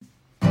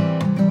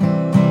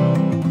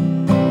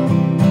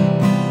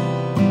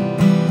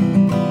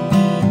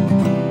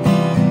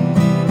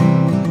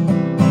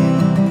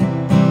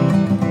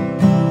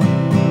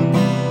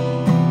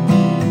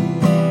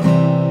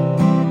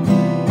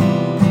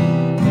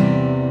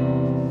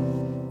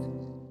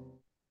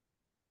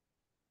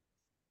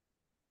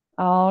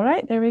All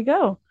right, there we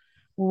go.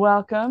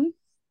 Welcome,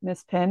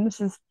 Miss Pin.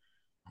 This is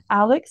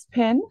Alex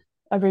Pin,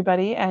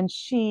 everybody, and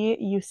she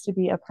used to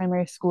be a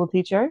primary school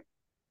teacher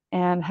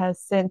and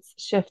has since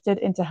shifted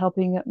into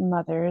helping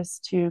mothers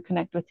to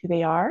connect with who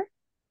they are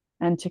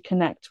and to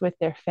connect with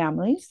their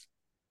families.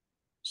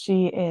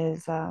 She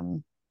is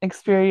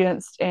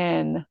experienced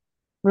in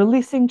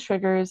releasing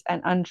triggers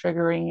and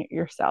untriggering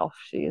yourself.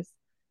 She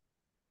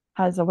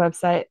has a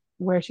website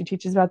where she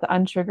teaches about the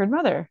untriggered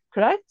mother,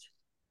 correct?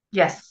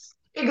 Yes,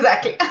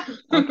 exactly.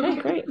 Okay,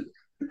 great.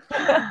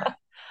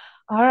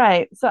 All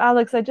right. So,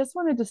 Alex, I just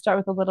wanted to start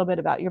with a little bit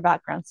about your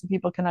background so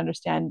people can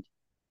understand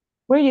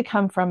where you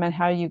come from and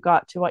how you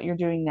got to what you're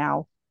doing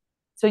now.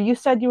 So, you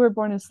said you were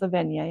born in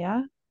Slovenia,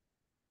 yeah?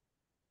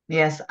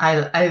 Yes,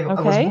 I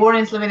was Okay. born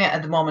in Slovenia.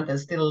 At the moment, I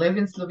still live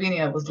in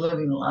Slovenia. I was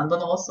living in London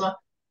also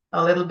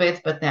a little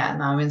bit, but yeah,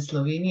 now I'm in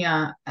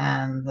Slovenia,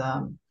 and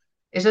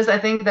it's just I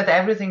think that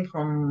everything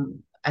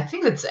from I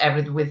think it's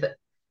every with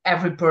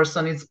every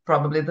person is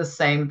probably the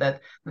same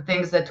that the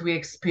things that we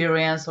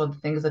experience or the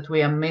things that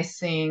we are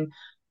missing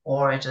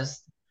or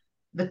just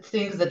the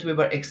things that we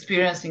were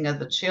experiencing as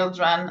the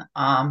children,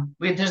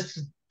 we just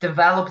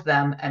develop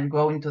them and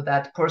go into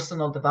that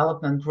personal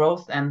development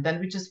growth. And then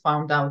we just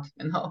found out,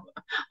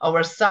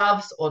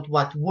 ourselves or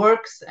what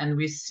works, and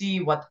we see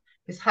what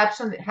is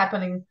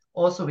happening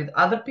also with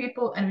other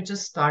people, and we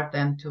just start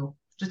then to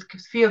just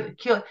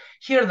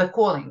hear the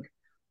calling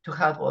to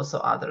help also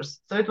others.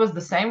 So it was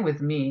the same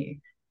with me.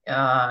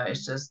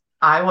 It's just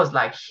I was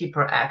like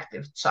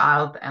hyperactive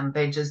child, and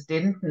they just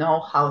didn't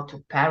know how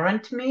to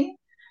parent me,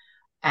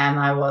 and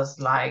I was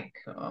like,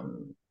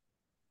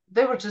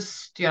 they were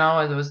just,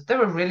 they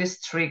were really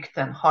strict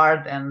and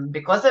hard, and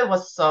because I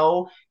was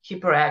so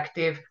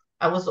hyperactive,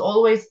 I was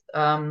always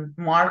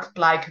marked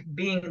like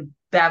being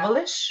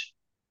devilish,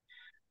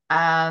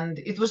 and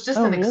it was just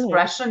Oh, an really?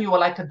 expression. You were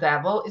like a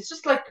devil. It's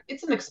just like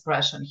it's an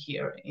expression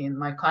here in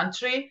my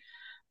country,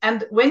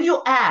 and when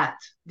you add,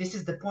 this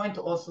is the point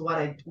also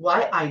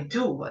why I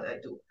do what I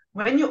do.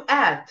 When you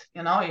add,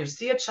 you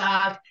see a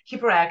child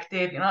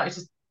hyperactive, it's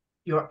just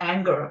your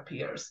anger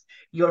appears,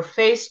 your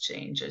face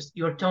changes,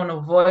 your tone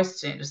of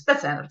voice changes.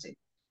 That's energy.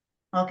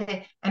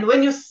 Okay. And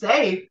when you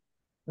say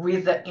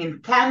with the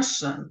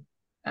intention,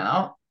 you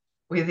know,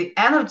 with the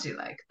energy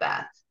like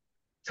that,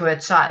 to a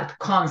child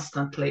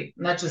constantly,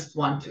 not just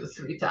one, two,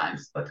 three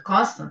times, but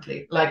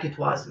constantly, like it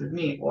was with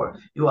me, or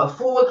you are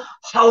fool,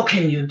 how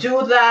can you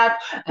do that?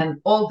 And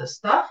all the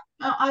stuff.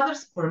 Now,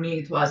 others, for me,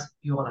 it was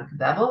you are like a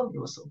devil,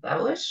 you are so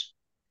devilish.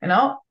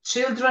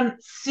 Children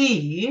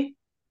see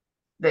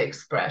the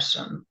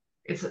expression.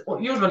 It's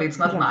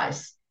not Yeah.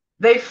 nice.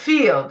 They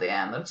feel the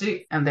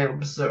energy and they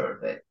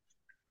observe it.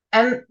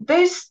 And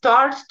they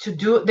start to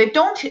do, they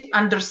don't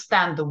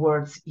understand the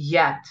words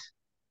yet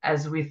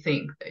as we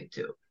think they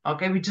do.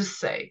 Okay, we just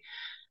say.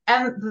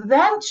 And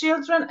then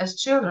children,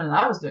 as children,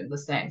 I was doing the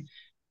same.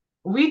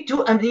 We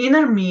do an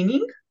inner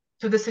meaning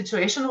to the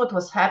situation, what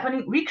was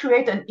happening. We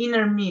create an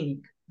inner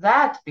meaning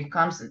that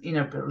becomes an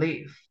inner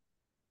belief.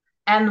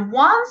 And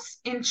once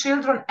in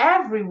children,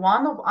 every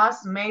one of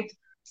us made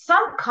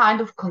some kind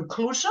of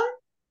conclusion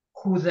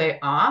who they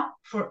are.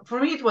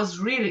 For me, it was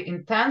really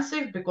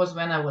intensive because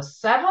when I was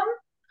 7,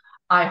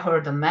 I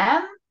heard a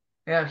man.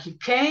 He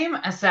came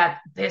and said,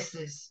 "This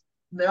is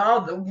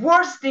the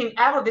worst thing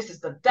ever. This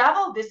is the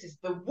devil. This is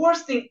the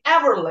worst thing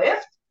ever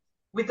lived,"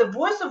 with a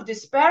voice of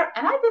despair.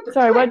 And I did the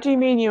Sorry, what click. do you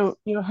mean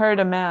you heard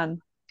a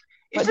man?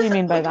 It's What do just, you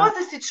mean by it was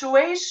that? a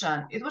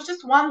situation. It was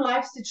just one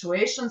life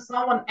situation.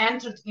 Someone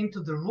entered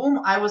into the room.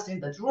 I was in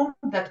that room.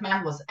 That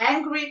man was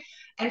angry,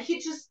 and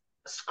he just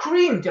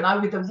screamed,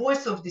 with a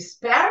voice of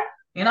despair,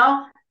 you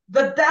know,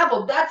 the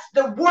devil, that's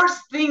the worst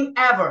thing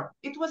ever.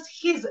 It was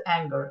his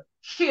anger,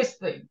 his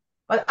thing.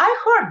 But I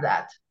heard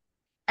that.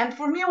 And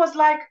for me, it was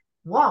like,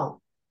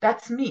 wow,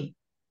 that's me.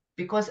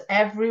 Because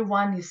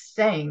everyone is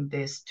saying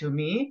this to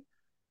me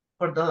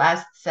for the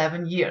last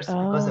 7 years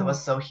because I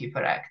was Oh, so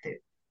hyperactive.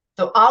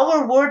 So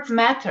our words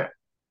matter.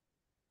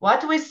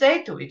 What we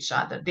say to each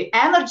other, the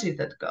energy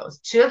that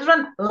goes.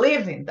 Children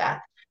live in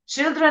that.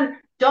 Children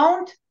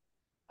don't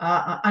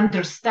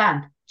understand.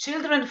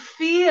 Children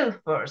feel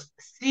first,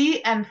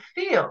 see and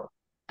feel.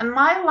 And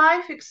my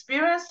life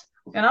experience,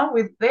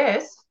 with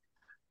this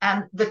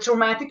and the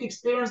traumatic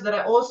experience that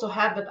I also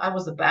had, that I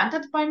was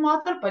abandoned by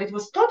mother, but it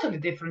was totally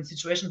different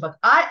situation. But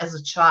I, as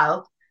a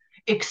child,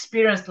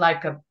 experienced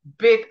like a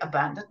big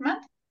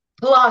abandonment.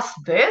 Plus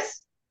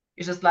this,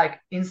 it's just like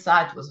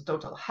inside was a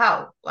total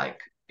hell. Like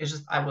it's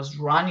just I was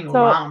running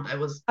so around. I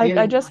was I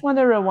feeling just like want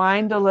to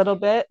rewind a little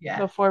bit yeah.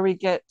 before we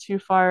get too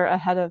far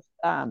ahead of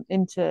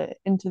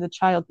into the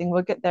child thing.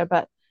 We'll get there,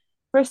 but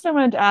first I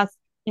wanted to ask,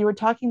 you were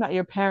talking about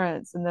your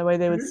parents and the way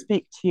they would Mhm.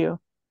 speak to you.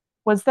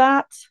 Was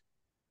that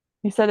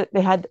you said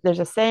they had there's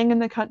a saying in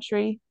the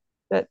country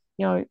that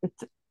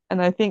it's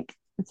and I think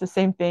it's the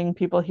same thing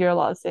people hear a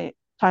lot of say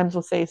times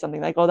will say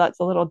something like, oh, that's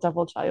a little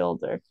devil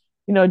child,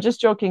 or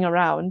just joking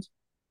around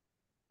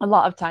a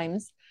lot of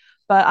times.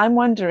 But I'm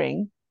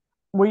wondering,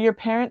 were your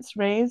parents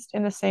raised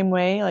in the same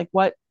way? Like,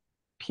 what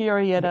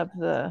period Yeah. of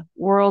the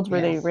world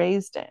were they Yes.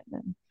 raised in,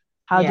 and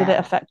how did it Yeah.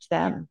 affect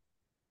them?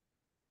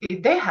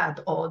 They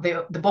had all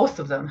the both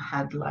of them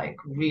had like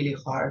really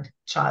hard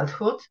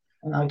childhood.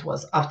 It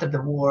was after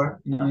the war,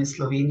 in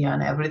Slovenia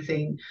and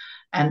everything.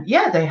 And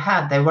yeah,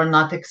 they were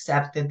not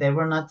accepted, they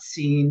were not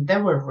seen, they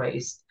were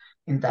raised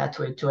in that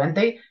way too. And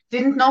they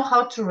didn't know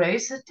how to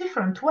raise a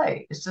different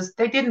way. It's just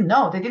they didn't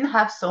know. They didn't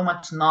have so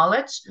much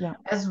knowledge Yeah.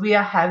 as we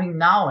are having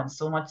now and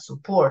so much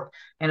support.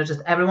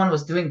 Just everyone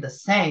was doing the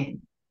same.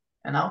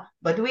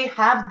 But we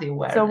have the So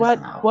awareness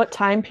what now.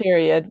 time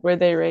period were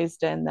they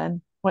raised in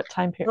then? What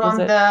time period was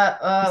From it? the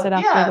You said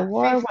after the yeah,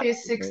 war? What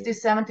 50s, time period? 60s,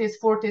 70s,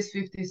 40s,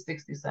 50s,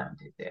 60s,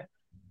 70s there.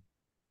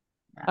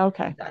 Yeah,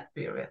 Okay. that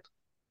period.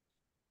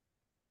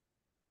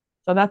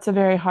 So that's a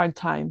very hard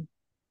time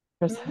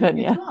for It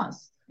Slovenia.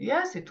 was.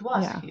 Yes, it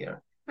was Yeah. here.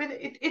 But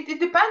it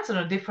depends on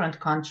the different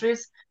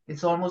countries.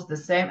 It's almost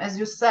the same. As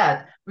you said,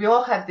 we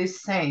all have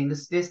these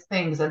sayings, these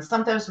things, and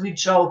sometimes we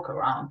joke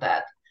around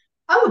that.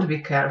 I would be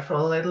careful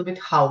a little bit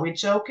how we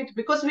joke it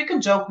because we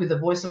can joke with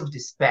a voice of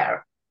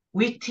despair.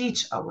 We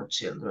teach our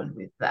children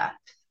with that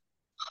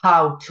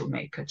how to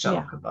make a Yeah.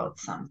 joke about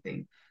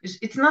something.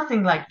 It's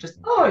nothing like just,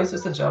 oh, it's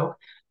just a joke.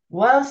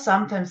 Well,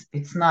 sometimes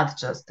it's not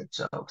just a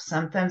joke.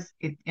 Sometimes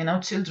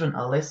children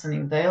are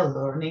listening, they are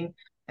learning.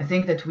 I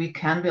think that we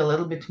can be a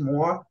little bit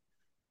more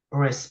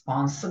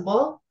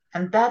responsible.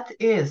 And that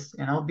is,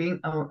 being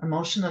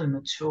emotionally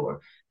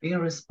mature, being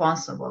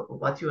responsible for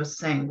what you are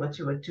saying, what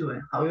you are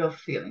doing, how you're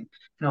feeling,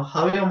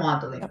 how you're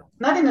modeling. Yep.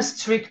 Not in a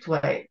strict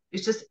way.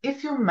 It's just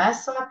if you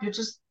mess up, you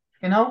just,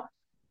 you know,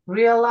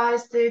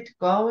 realize it,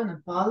 go and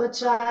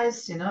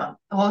apologize,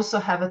 also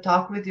have a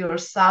talk with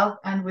yourself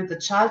and with the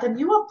child, and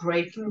you are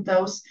breaking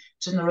those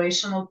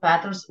generational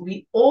patterns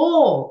we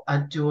all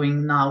are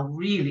doing now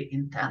really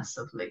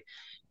intensively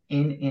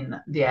in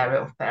the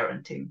area of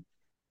parenting.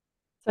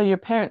 So your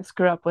parents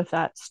grew up with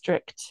that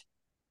strict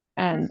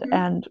and Mm-hmm.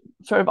 and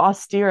sort of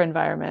austere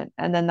environment,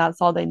 and then that's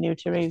all they knew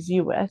to raise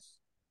you with.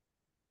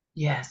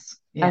 Yes,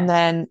 And yes.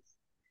 then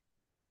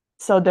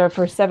so there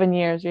for 7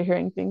 years you're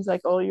hearing things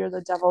like, oh, you're the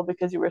devil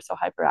because you were so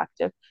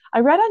hyperactive. I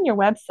read on your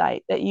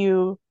website that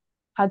you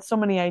had so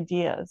many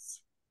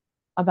ideas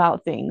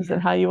about things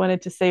and Yeah. how you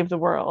wanted to save the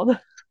world.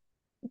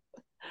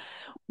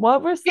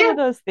 What were some Yeah. of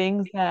those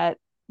things that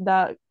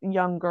that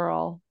young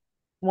girl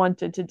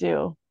wanted to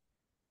do?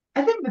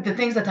 I think that the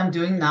things that I'm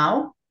doing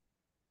now,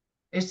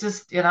 it's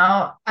just,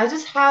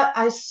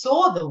 I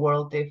saw the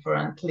world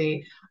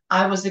differently.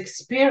 I was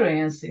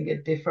experiencing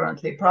it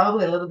differently.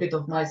 Probably a little bit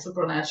of my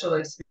supernatural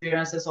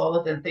experiences, all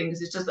of the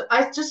things. It's just,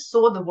 I just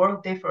saw the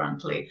world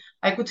differently.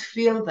 I could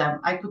feel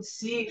them. I could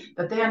see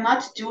that they are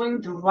not doing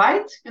the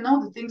right,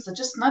 the things are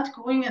just not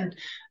going and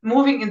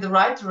moving in the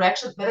right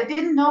direction. But I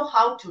didn't know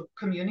how to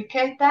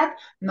communicate that.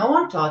 No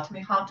one taught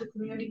me how to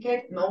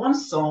communicate. No one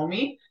saw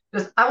me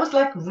because I was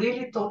like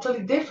really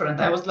totally different.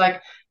 I was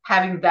like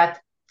having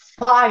that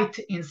fight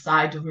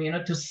inside of me,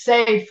 to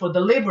save for the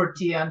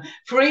liberty and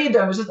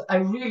freedom. I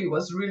really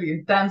was really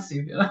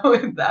intensive,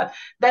 in that.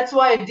 That's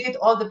why I did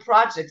all the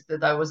projects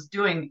that I was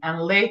doing, and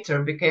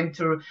later became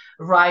to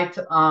write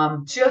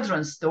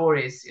children's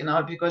stories,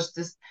 because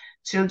this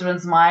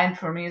children's mind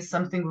for me is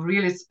something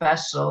really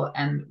special,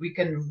 and we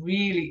can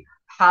really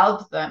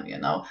help them,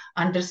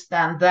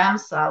 understand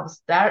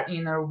themselves, their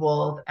inner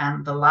world,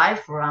 and the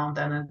life around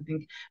them. And I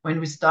think when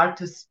we start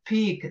to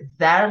speak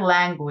their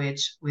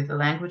language with the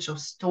language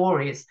of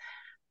stories,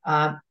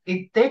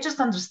 they just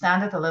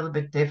understand it a little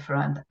bit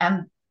different.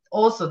 And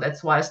also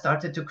that's why I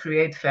started to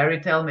create fairy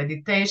tale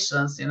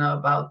meditations,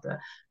 about the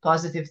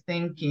positive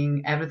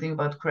thinking, everything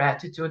about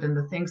gratitude and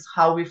the things,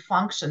 how we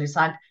function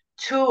inside,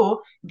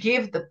 to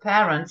give the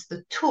parents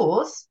the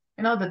tools,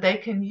 that they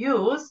can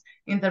use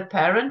in their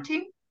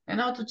parenting,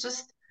 to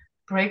just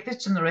break the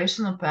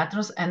generational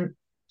patterns and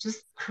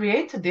just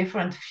create a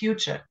different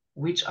future,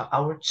 which are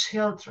our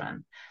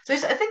children. So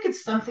I think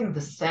it's something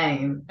the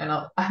same.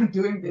 I'm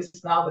doing this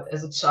now, but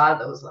as a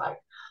child, I was like,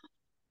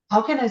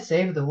 how can I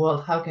save the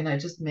world? How can I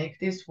just make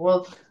this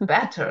world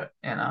better?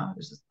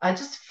 I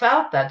just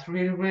felt that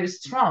really, really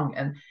strong.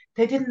 And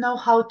they didn't know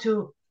how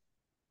to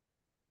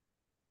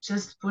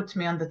just put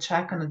me on the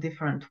track in a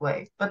different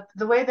way. But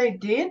the way they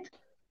did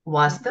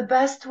was the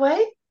best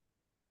way,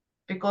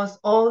 because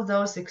all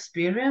those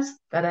experience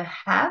that I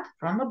had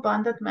from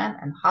Abundant Man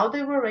and how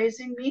they were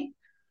raising me,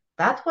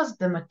 that was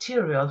the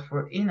material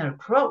for inner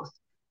growth.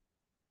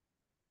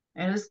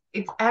 And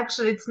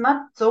it's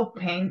not so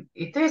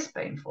it is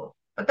painful,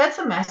 but that's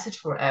a message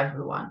for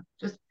everyone.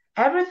 Just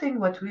everything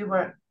what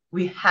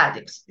we had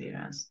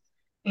experienced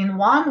in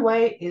one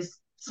way is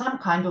some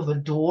kind of a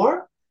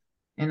door,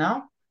 you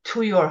know,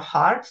 to your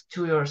heart,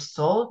 to your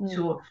soul,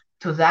 Mm.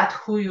 to that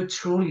who you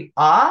truly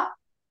are.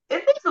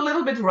 It is a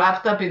little bit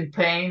wrapped up in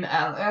pain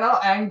and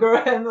anger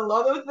and a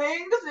lot of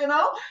things,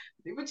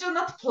 which are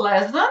not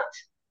pleasant,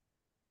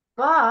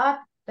 but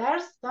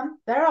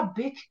there are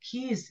big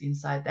keys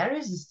inside. There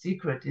is a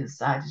secret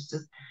inside. It's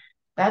just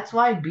that's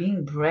why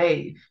being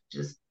brave,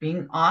 just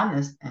being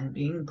honest and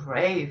being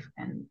brave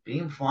and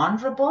being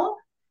vulnerable,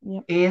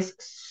 Yep. is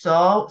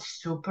so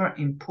super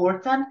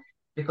important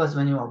because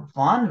when you are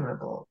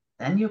vulnerable,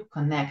 then you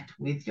connect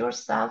with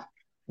yourself,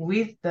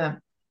 with the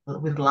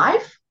with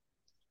life,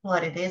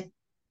 what it is,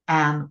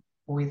 and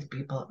with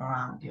people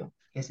around you.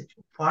 Is it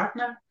your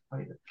partner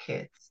or your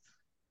kids?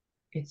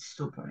 It's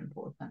super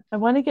important. I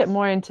want to get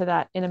more into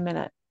that in a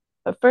minute.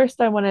 But first,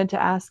 I wanted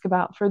to ask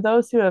about for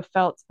those who have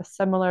felt a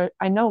similar,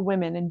 I know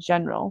women in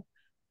general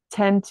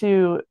tend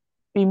to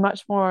be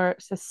much more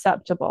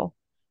susceptible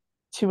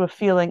to a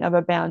feeling of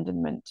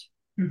abandonment,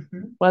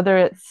 Mm-hmm. whether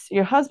it's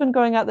your husband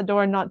going out the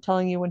door and not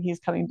telling you when he's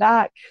coming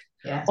back,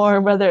 Yes. or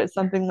whether it's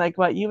something like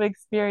what you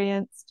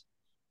experienced.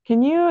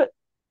 Can you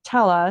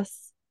tell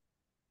us?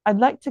 I'd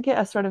like to get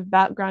a sort of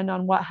background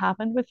on what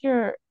happened with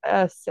your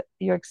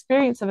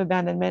experience of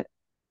abandonment,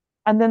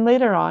 and then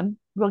later on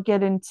we'll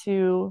get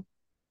into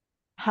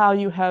how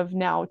you have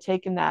now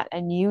taken that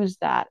and used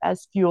that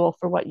as fuel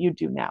for what you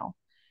do now.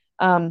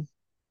 Um,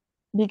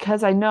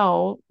 because I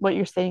know what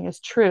you're saying is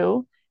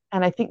true.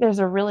 And I think there's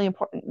a really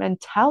important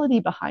mentality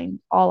behind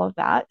all of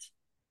that,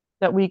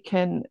 that we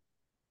can,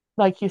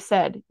 like you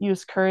said,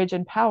 use courage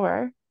and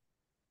power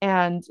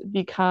and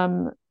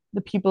become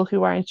the people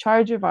who are in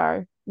charge of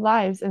our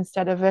lives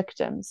instead of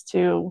victims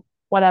to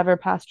whatever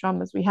past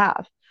traumas we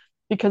have.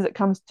 Because it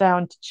comes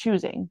down to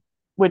choosing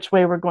which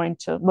way we're going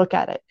to look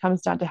at it. It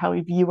comes down to how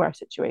we view our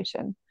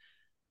situation.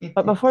 It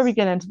But before we is.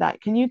 get into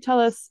that, can you tell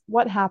us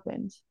what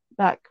happened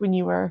back when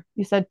you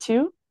said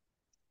two?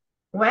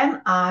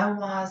 When I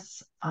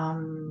was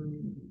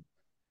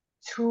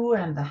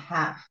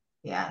 2.5,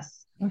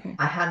 yes, Okay.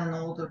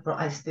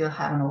 I still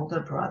have an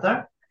older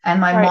brother, and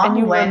my Sorry, and mom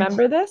you went,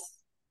 remember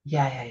this?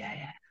 yeah, yeah, yeah,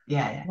 yeah,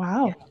 yeah, yeah, yeah,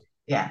 Wow.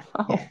 yeah,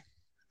 Oh, yeah.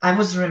 I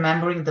was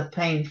remembering the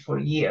pain for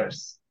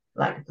years,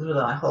 like through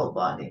my whole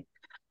body.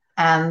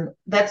 And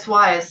that's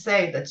why I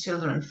say that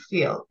children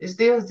feel.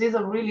 These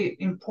are really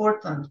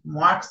important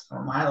marks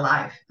for my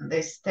life, and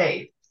they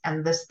stayed.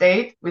 And they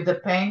stayed with the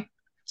pain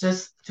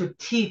just to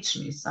teach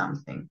me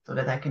something so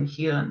that I can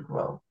heal and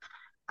grow.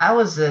 I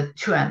was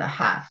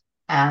 2.5,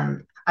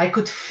 and I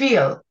could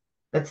feel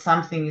that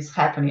something is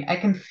happening. I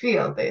can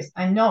feel this.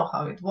 I know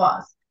how it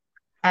was.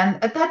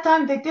 And at that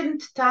time, they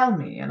didn't tell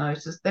me,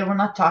 it's just they were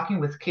not talking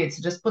with kids.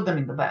 Just put them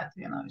in the bed,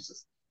 it's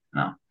just,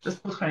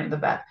 just put her in the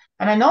bed.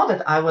 And I know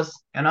that I was,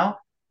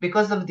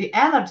 because of the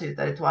energy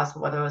that it was,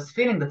 what I was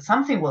feeling, that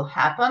something will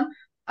happen.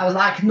 I was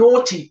like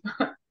naughty.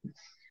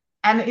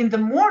 And in the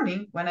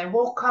morning, when I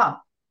woke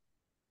up,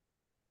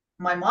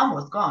 my mom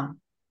was gone.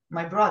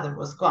 My brother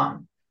was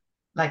gone.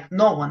 Like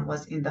no one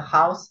was in the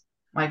house.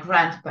 My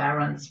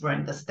grandparents were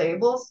in the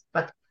stables,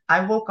 but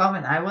I woke up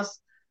and I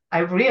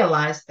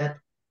realized that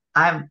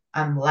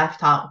I'm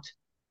left out.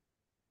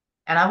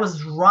 And I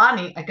was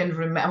running. I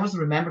was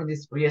remembering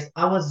this for years.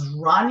 I was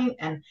running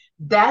and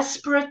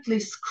desperately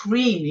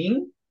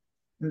screaming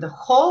in the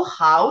whole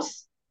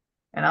house,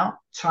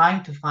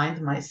 trying to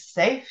find my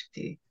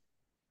safety.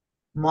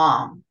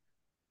 Mom,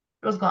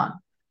 it was gone.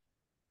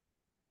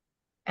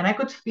 And I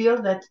could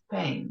feel that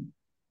pain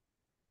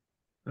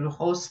the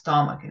whole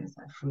stomach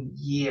inside for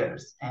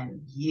years and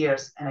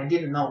years, and I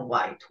didn't know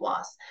why it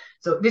was.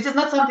 So this is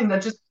not something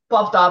that just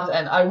popped up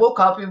and I woke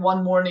up in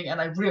one morning and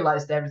I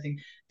realized everything.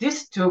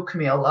 This took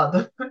me a lot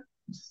of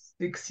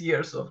 6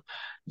 years of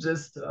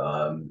just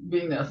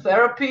being in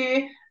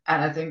therapy,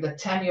 and I think that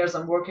 10 years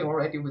I'm working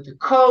already with a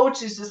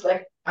coach. It's just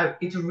like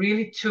it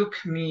really took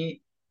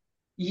me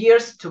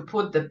years to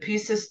put the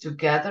pieces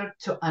together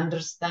to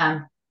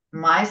understand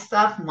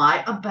myself,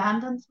 my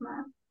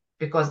abandonment,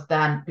 because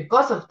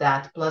of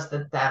that, plus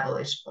the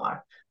devilish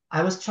part,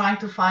 I was trying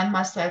to find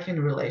myself in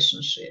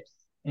relationships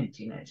in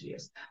teenage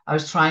years. I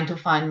was trying to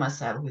find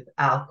myself with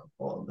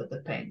alcohol, but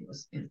the pain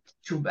was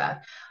too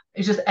bad.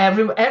 It's just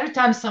every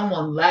time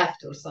someone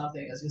left or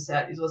something, as you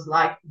said, it was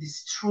like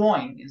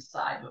destroying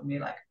inside of me.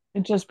 Like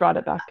it just brought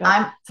it back up.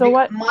 I'm So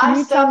what, can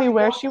you tell myself. me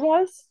where she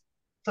was?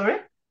 Sorry.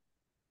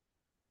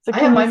 So Yeah,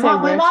 can you say my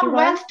where she mom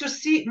went was? to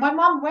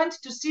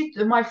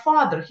see my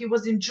father. He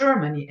was in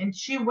Germany, and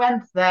she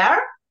went there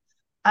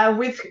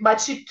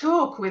but she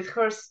took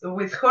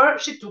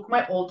she took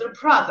my older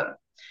brother.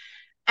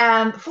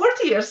 And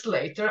 40 years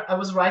later, I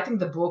was writing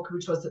the book,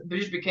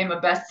 which became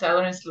a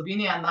bestseller in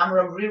Slovenia, and now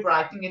I'm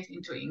rewriting it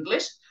into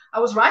English.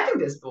 I was writing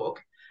this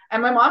book,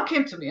 and my mom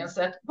came to me and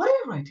said, "What are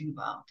you writing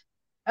about?"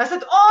 I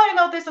said,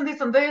 "Oh, this and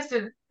this and this."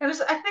 And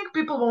I think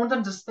people won't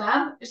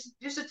understand.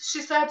 She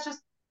said,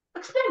 "Just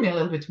explain me a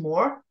little bit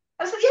more."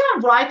 I said, "Yeah,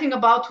 I'm writing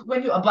about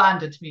when you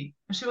abandoned me."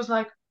 And she was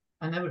like,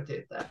 "I never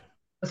did that."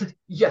 I said,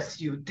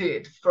 "Yes, you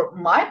did.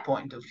 From my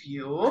point of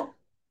view,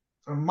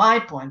 I'm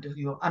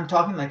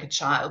talking like a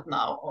child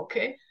now,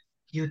 okay?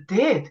 You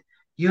did.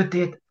 You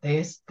did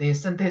this,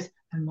 this, and this."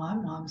 And my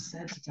mom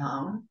sat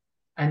down.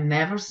 I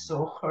never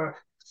saw her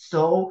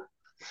so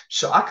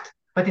shocked,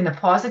 but in a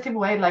positive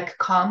way, like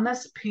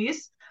calmness,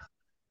 peace.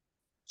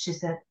 She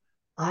said,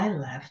 "I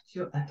left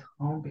you at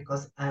home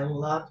because I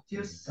loved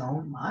you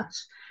so much.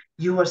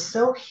 You were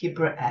so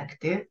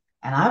hyperactive.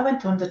 And I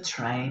went on the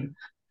train,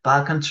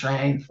 Balkan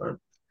train, for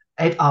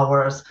 8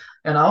 hours,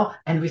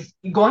 and with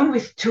going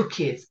with two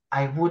kids,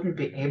 I wouldn't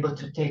be able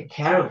to take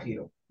care of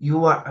you.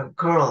 You are a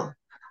girl.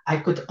 I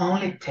could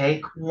only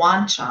take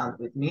one child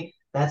with me.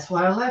 That's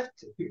why I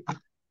left you.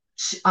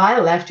 I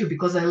left you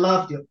because I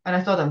loved you and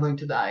I thought I'm going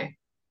to die.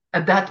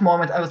 At that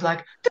moment, I was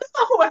like, this is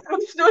not what I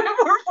was doing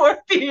for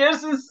 40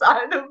 years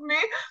inside of me.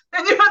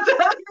 And you're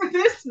telling me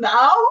this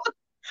now?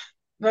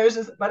 No, it's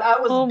just, but I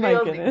was Oh my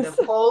building the goodness.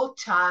 whole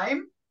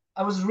time.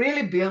 I was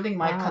really building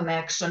my Wow.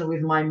 connection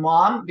with my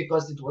mom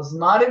because it was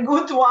not a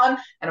good one.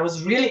 And I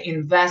was really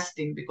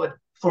investing because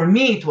for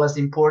me, it was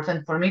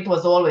important. For me, it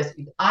was always,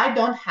 if I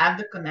don't have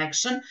the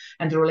connection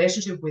and the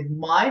relationship with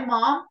my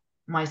mom,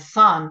 my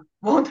son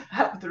won't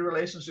have the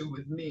relationship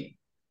with me.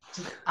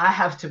 Just, I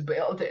have to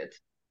build it.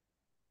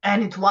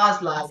 And it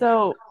was like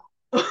So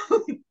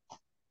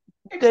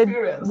did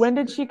experience. when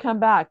did she come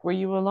back? Were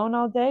you alone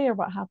all day or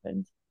what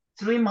happened?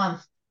 3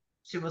 months.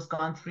 She was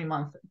gone 3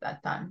 months at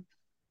that time.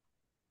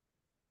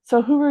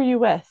 So who were you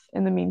with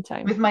in the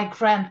meantime? With my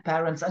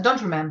grandparents. I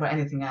don't remember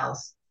anything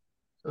else.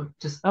 So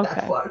just that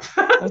Okay. part.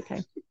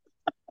 Okay.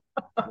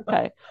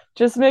 Okay.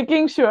 Just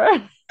making sure.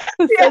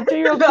 Yeah, Said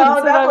 2-year-old couldn't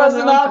no, that survive on was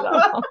their own for enough.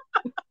 that long.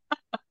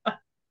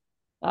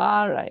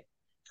 All right.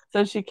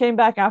 So she came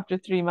back after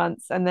 3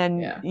 months, and then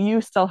Yeah, you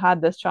still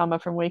had this trauma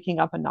from waking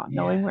up and not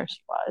knowing yeah, where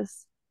she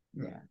was.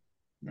 yeah,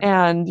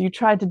 yeah. And you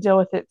tried to deal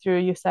with it through,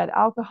 you said,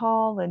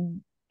 alcohol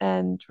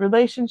and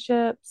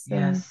relationships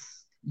and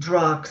Yes,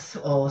 drugs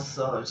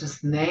also,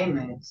 just name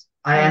it.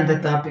 I yeah.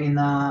 ended up in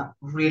a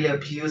really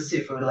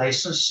abusive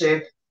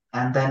relationship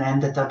and then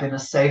ended up in a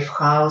safe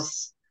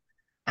house.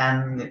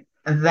 And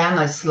then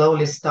I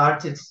slowly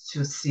started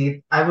to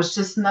see I was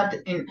just not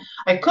in,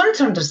 I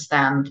couldn't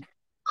understand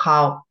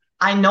how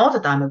I know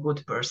that I'm a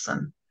good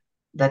person,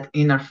 that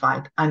inner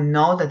fight. I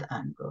know that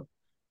I'm good.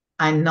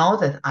 I know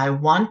that I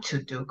want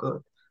to do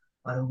good.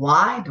 But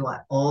why do I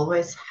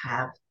always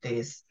have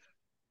this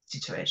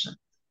situation?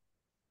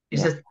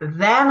 It's Yeah. just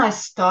then I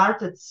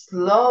started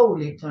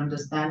slowly to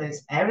understand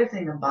it's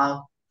everything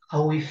about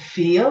how we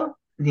feel,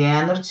 the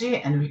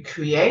energy, and we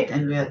create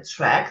and we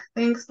attract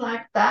things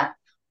like that.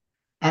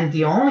 And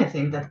the only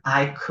thing that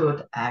I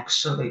could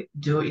actually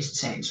do is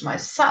change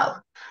myself.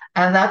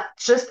 And that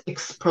just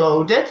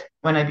exploded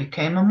when I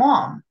became a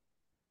mom.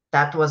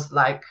 That was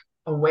like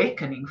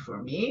awakening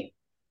for me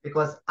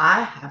because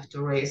I have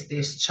to raise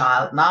this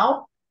child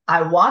now.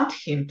 I want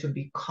him to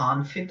be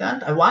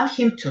confident. I want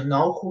him to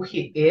know who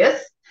he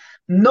is,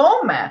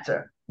 no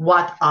matter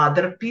what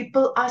other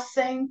people are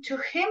saying to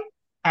him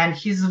and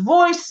his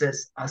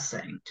voices are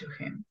saying to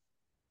him.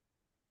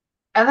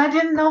 And I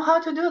didn't know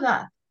how to do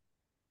that.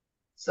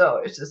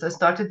 So it's just I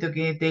started to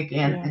dig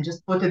in Yeah. and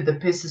just put the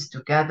pieces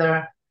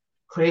together,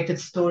 created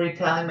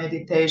storytelling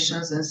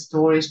meditations and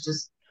stories,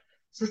 just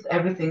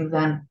everything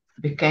then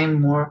became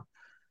more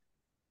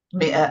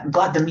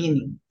got the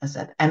meaning, I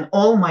said, and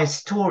all my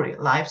story,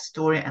 life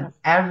story, and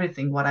Yeah.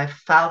 everything what I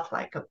felt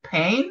like a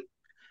pain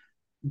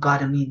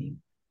got a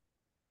meaning.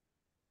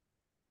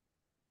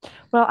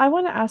 Well, I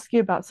want to ask you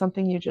about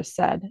something you just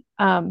said,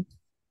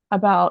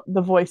 about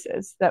the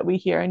voices that we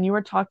hear. And you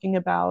were talking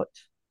about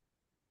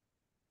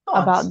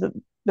Thoughts.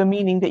 the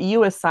meaning that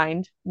you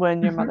assigned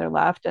when your Mm-hmm. mother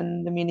left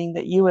and the meaning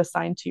that you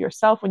assigned to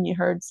yourself when you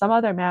heard some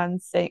other man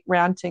say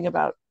ranting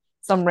about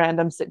some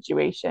random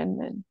situation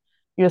and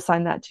you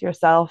assign that to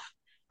yourself.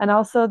 And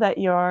also that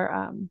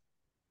your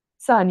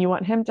son, you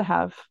want him to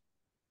have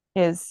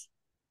his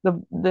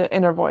the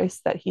inner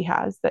voice that he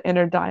has, the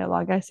inner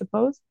dialogue, I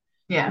suppose.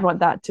 You Yeah. want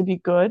that to be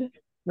good,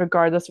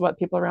 regardless of what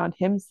people around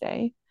him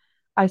say.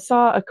 I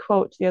saw a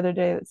quote the other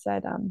day that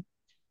said,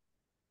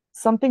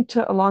 something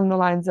to along the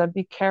lines of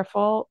be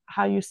careful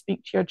how you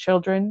speak to your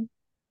children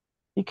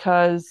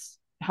because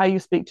how you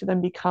speak to them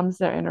becomes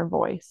their inner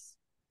voice.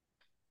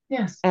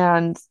 Yes.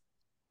 And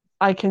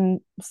I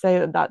can say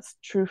that that's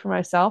true for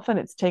myself, and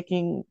it's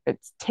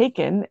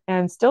taken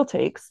and still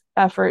takes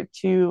effort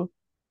to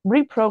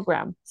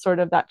reprogram sort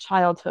of that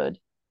childhood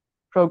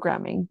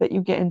programming that you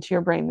get into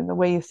your brain and the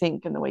way you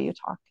think and the way you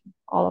talk,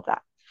 all of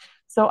that.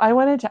 So I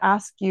wanted to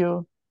ask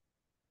you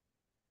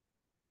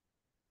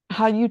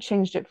how you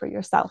changed it for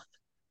yourself,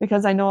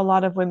 because I know a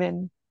lot of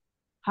women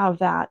have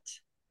that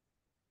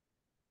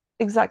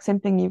exact same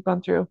thing you've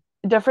gone through,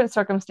 a different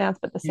circumstance,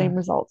 but the Yeah. same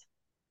result.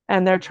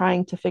 And they're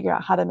trying to figure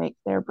out how to make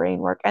their brain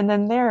work. And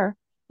then they're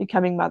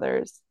becoming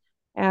mothers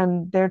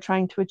and they're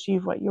trying to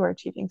achieve what you're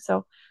achieving.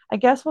 So I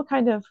guess we'll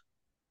kind of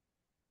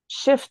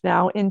shift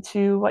now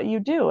into what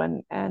you do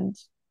and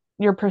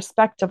your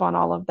perspective on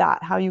all of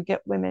that, how you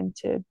get women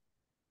to,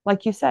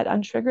 like you said,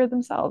 untrigger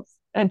themselves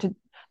and to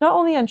not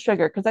only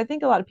untrigger, because I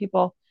think a lot of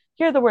people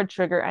hear the word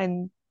trigger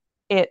and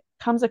it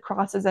comes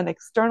across as an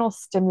external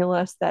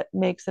stimulus that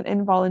makes an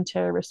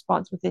involuntary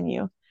response within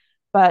you.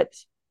 But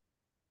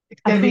It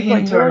I can think be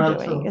what you're internal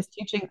doing too. is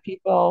teaching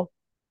people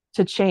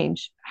to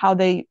change how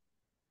they,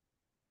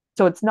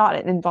 so it's not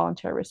an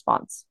involuntary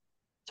response,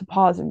 to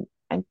pause and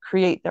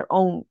create their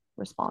own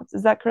response.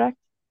 Is that correct?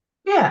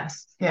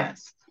 Yes,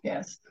 yes,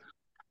 yes.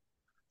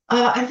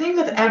 I think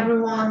that Okay.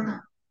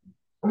 everyone,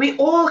 we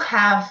all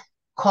have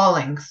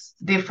callings,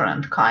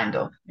 different kind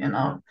of,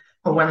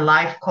 for Yeah. when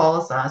life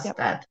calls us Yep.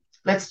 that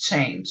let's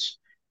change.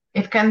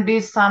 It can be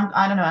some,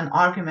 I don't know, an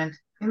argument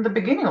in the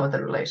beginning of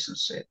the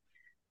relationship.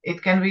 It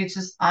can be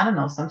just, I don't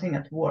know, something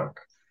at work.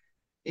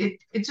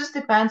 It just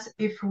depends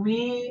if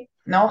we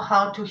know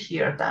how to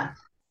hear that,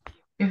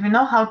 if we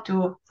know how to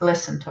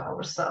listen to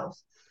ourselves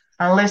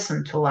and listen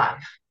to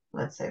life,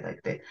 let's say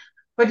like that.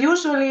 But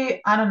usually,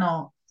 I don't know,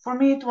 for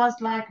me, it was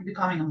like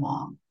becoming a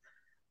mom.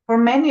 For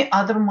many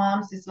other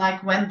moms, it's like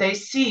when they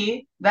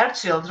see their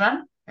children,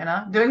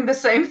 doing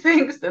the same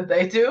things that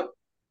they do,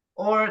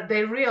 or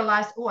they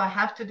realize, oh, I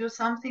have to do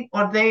something,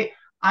 or they,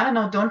 I don't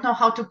know, don't know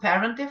how to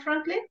parent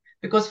differently.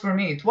 Because for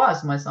me, it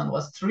was my son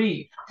was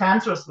 3,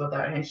 tantrums were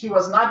there, and he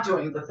was not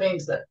doing the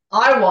things that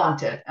I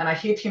wanted. And I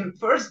hit him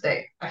first day,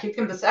 I hit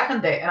him the second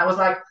day, and I was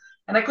like,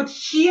 and I could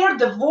hear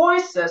the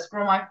voices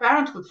from my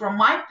parenthood, from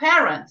my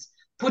parents,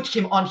 put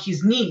him on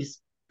his knees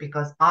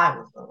because I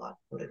was the one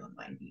putting on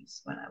my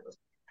knees when I was.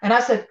 And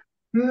I said,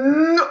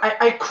 no,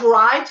 I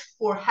cried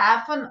for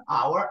half an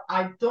hour.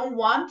 I don't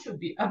want to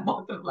be a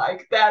mother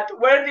like that.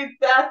 Where did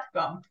that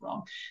come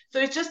from? So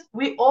it's just,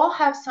 we all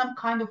have some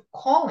kind of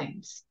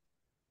callings.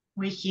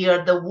 We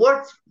hear the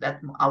words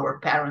that our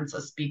parents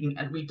are speaking,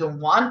 and we don't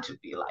want to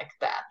be like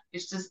that.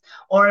 It's just,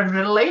 or a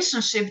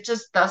relationship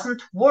just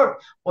doesn't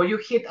work, or you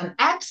hit an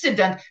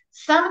accident,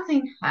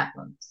 something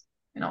happens.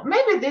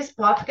 Maybe this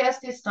podcast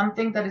is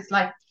something that is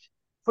like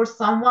for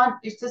someone,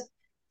 it's just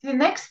the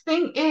next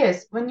thing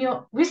is when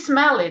we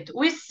smell it,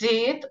 we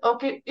see it.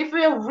 Okay, if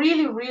we are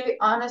really, really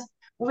honest,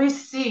 we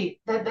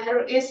see that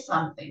there is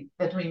something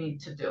that we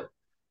need to do.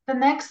 The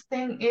next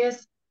thing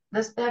is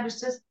the step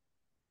is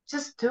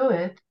just do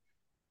it,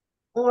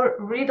 or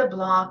read a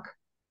blog,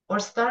 or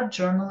start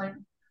journaling,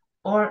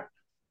 or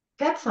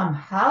get some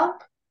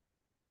help,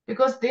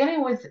 because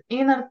dealing with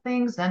inner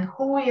things and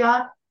who we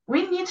are,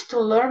 we need to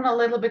learn a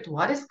little bit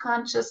what is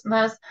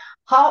consciousness,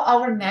 how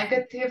our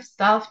negative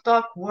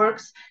self-talk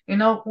works,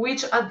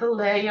 which are the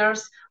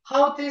layers,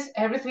 how this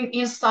everything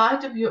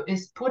inside of you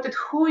is put it,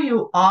 who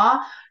you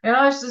are.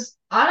 It's just,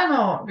 I don't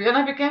know. When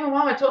I became a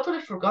mom, I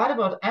totally forgot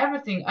about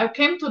everything. I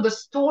came to the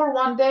store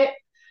one day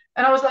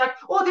and I was like,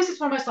 oh, this is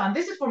for my son,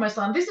 this is for my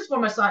son, this is for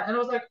my son. And I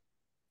was like,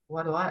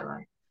 what do I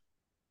like?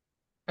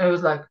 And I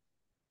was like,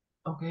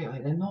 okay, I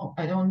don't know.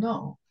 I don't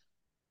know.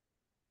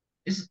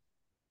 It's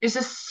It's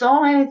just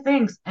so many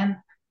things. And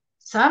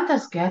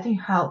sometimes getting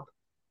help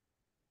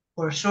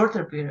for a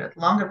shorter period,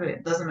 longer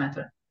period, doesn't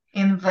matter.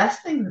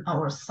 Investing in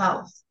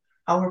ourselves,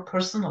 our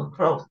personal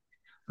growth,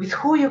 with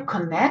who you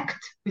connect,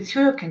 with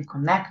who you can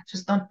connect.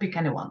 Just don't pick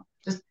anyone.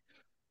 Just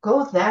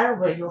go there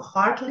where your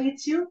heart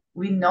leads you.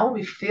 We know,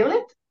 we feel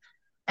it.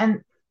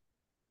 And,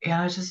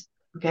 just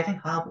getting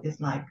help is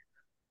like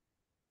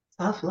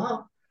self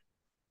love,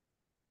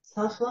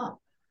 self love.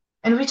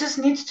 And we just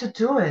need to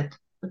do it.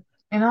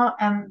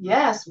 And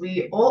yes,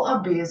 we all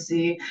are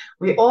busy.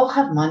 We all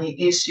have money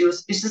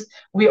issues. It's just,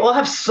 we all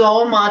have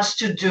so much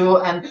to do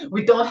and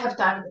we don't have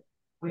time.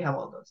 We have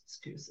all those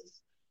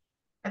excuses.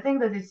 I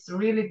think that it's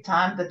really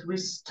time that we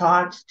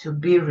start to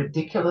be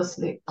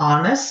ridiculously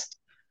honest.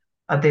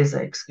 These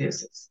are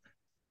excuses.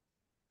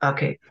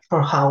 Okay,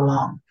 for how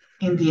long?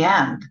 In the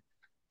end,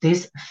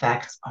 this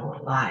affects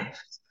our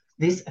lives.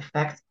 This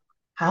affects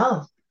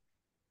health.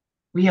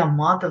 We are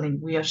modeling,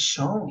 we are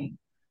showing.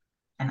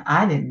 And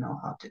I didn't know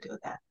how to do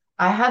that.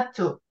 I had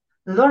to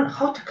learn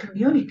how to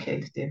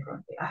communicate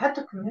differently. I had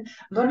to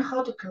learn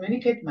how to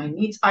communicate my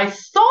needs. I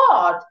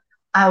thought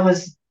I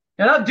was,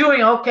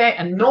 doing okay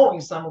and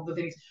knowing some of the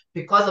things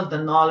because of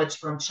the knowledge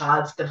from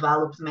child's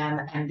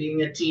development and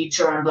being a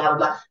teacher and blah, blah,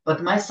 blah.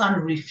 But my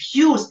son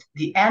refused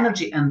the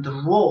energy and the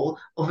role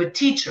of a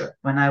teacher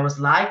when I was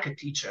like a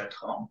teacher at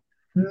home.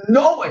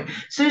 No way.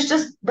 So it's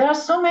just, there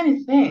are so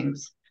many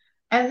things.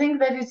 I think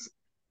that it's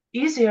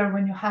easier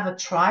when you have a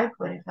tribe,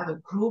 when you have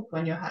a group,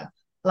 when you have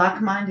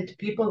like-minded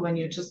people, when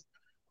you just,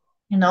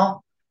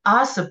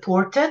 are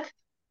supported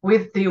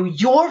with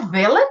your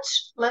village,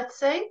 let's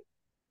say,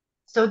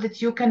 so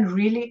that you can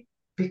really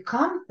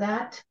become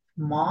that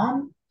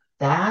mom,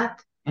 dad,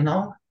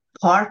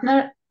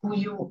 partner who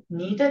you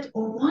needed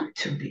or want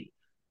to be.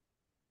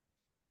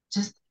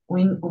 Just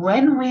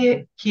when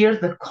we hear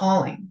the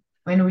calling,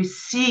 when we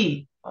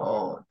see,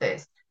 oh,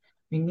 this,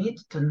 we need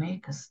to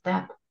make a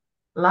step.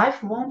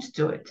 Life won't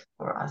do it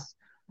for us.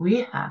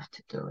 We have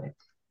to do it.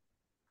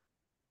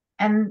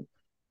 And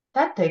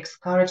that takes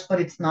courage,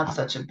 but it's not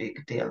such a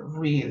big deal,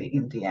 really,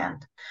 in the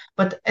end.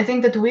 But I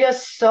think that we are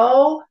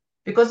so,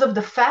 because of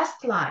the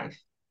fast life,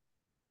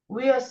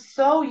 we are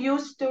so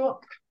used to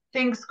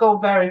things go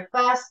very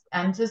fast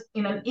and just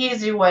in an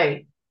easy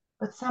way.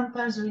 But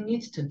sometimes we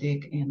need to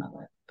dig in a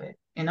little bit.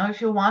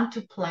 If you want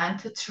to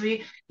plant a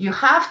tree, you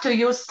have to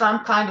use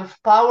some kind of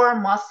power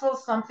muscle,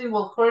 something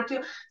will hurt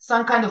you,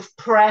 some kind of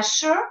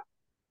pressure,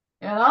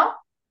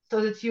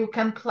 so that you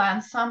can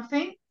plant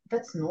something.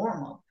 That's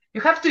normal.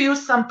 You have to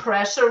use some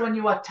pressure when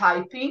you are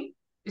typing.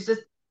 It's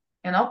just,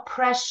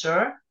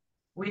 pressure,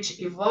 which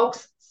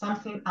evokes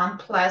something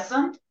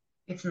unpleasant.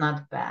 It's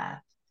not bad.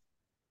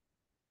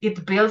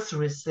 It builds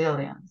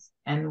resilience.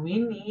 And we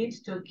need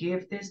to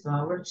give this to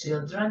our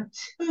children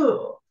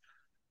too.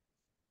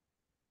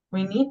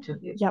 We need to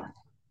give Yep. them.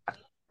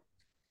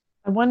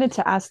 I wanted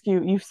to ask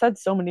you, you've said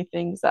so many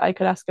things that I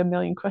could ask a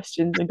million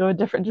questions and go in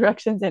different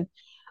directions. And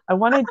I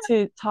wanted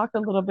to talk a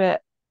little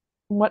bit.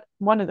 What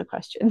one of the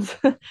questions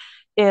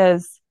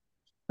is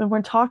when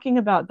we're talking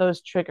about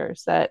those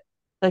triggers that,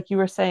 like you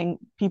were saying,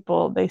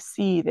 people they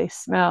see, they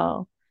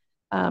smell,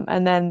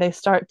 and then they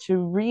start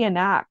to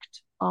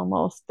reenact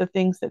almost the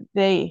things that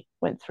they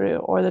went through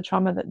or the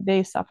trauma that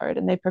they suffered,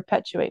 and they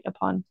perpetuate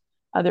upon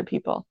other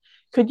people.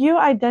 Could you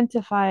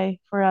identify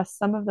for us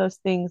some of those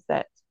things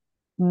that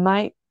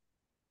might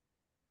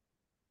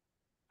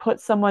put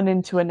someone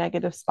into a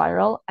negative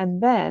spiral,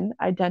 and then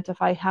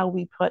identify how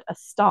we put a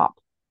stop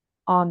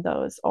on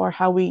those or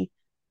how we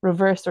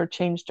reverse or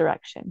change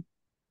direction?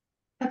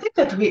 I think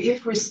that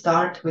if we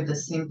start with a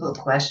simple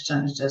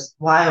question, just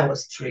why I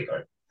was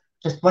triggered,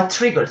 just what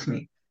triggered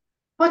me,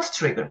 what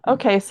triggered me.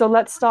 Okay, so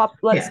let's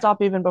Yeah,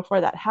 stop even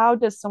before that. How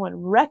does someone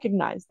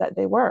recognize that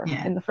they were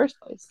yeah, in the first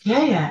place?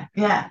 yeah.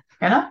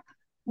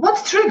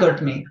 What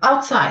triggered me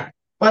outside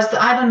was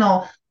I don't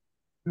know,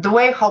 the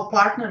way how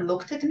partner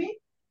looked at me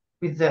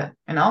with the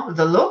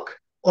look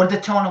or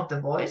the tone of the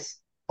voice,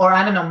 or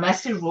I don't know,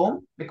 messy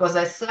room because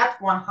I said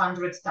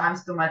 100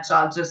 times to my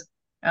child, just,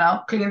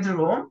 clean the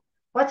room.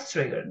 What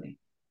triggered me?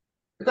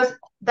 Because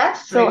that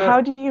So how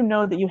trigger, do you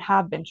know that you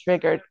have been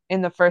triggered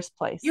in the first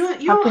place? How you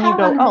can you have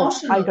go, an oh,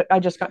 emotional I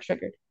just got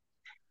triggered?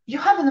 you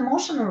have an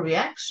emotional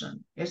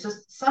reaction. It's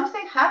just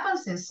something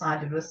happens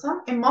inside of you.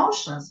 Some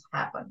emotions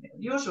happen.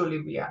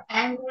 Usually we are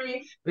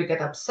angry, we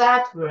get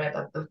upset, we read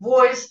up the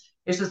voice.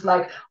 It's just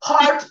like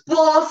heart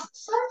pulse.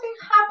 Something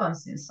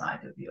happens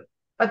inside of you.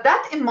 But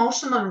that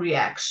emotional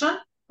reaction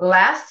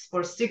lasts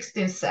for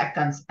 16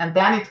 seconds and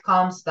then it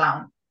calms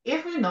down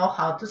if we know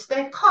how to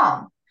stay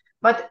calm.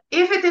 But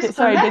if it is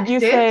Sorry,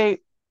 connected,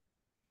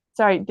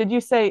 did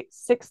you say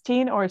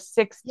 16 or yeah,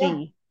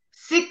 60?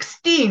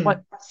 16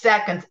 What,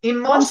 seconds, one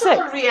emotional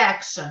six?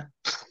 reaction.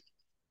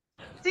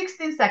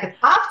 16 seconds.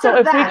 So After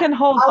if we that, can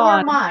hold our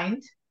on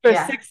mind, for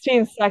yeah,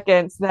 16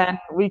 seconds, then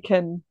we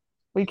can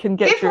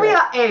get if through we it.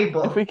 are If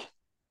able we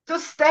to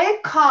stay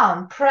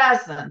calm,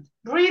 present,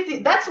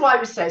 breathing, that's why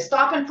we say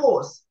stop and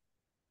pause.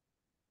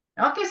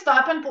 Okay,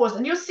 stop and pause.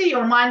 And you see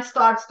your mind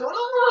starts to,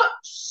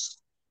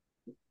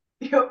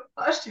 you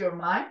hush your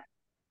mind,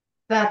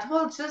 that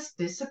will just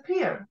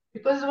disappear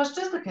because it was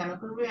just a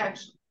chemical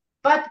reaction.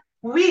 But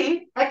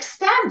we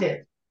extend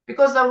it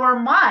because our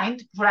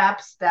mind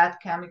grabs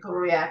that chemical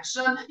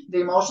reaction,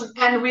 the emotion,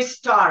 and we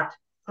start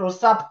through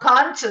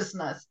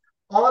subconsciousness.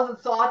 All the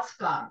thoughts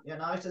come,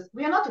 it's just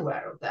we are not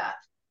aware of that.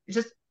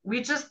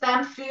 We just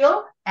then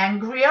feel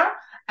angrier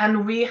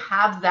and we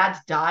have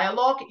that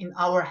dialogue in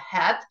our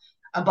head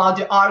about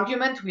the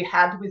argument we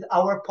had with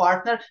our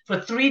partner for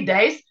 3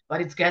 days,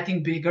 but it's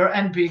getting bigger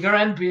and bigger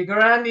and bigger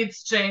and it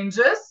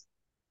changes.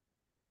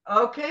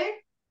 Okay.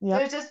 So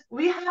Yep. it's just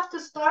we have to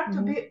start to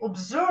Hmm. be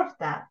observe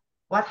that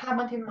what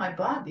happened in my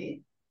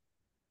body,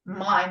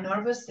 my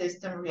nervous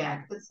system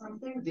reacted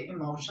something, the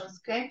emotions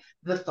came,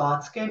 the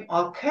thoughts came.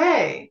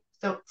 Okay.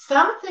 So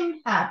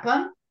something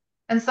happened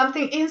and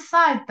something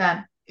inside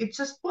that it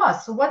just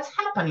was. So what's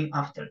happening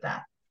after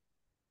that?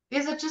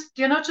 Is it just,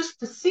 just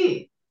to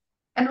see?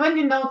 And when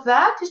you know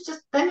that, it's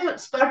just then you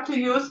start to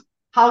use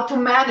how to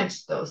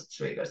manage those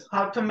triggers,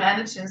 how to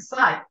manage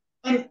inside.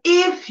 And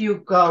if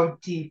you go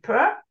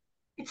deeper,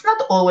 it's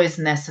not always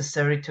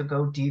necessary to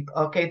go deep.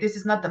 Okay, this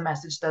is not the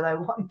message that I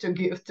want to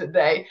give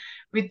today.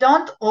 We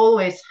don't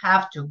always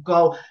have to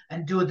go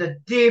and do the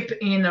deep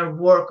inner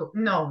work.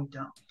 No, we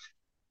don't.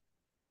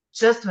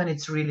 Just when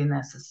it's really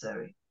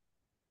necessary.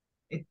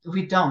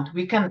 We don't.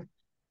 We can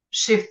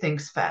shift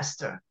things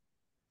faster.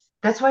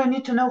 That's why you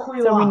need to know who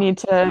you So we are, need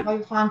to how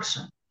you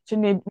function. we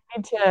need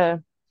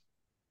to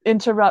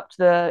interrupt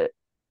the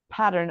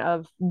pattern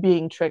of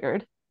being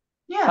triggered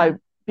by Yeah.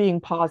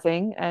 being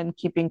pausing and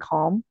keeping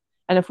calm.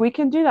 And if we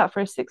can do that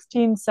for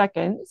 16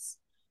 seconds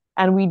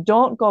and we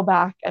don't go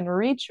back and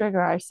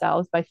re-trigger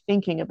ourselves by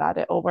thinking about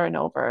it over and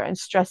over and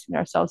stressing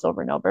ourselves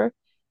over and over,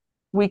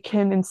 we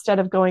can, instead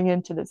of going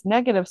into this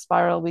negative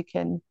spiral, we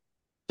can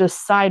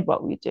decide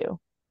what we do.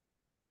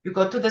 You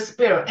go to the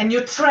spiral and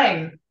you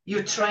train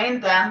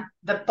them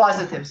the Okay.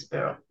 positive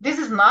spiral. This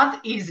is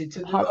not easy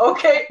to do.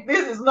 Okay,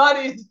 this is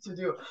not easy to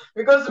do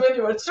because when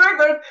you are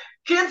triggered,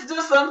 kids do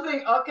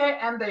something, okay,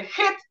 and they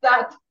hit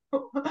that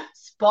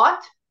spot,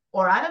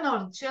 or I don't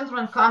know,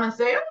 children come and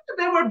say, oh,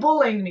 they were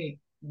bullying me.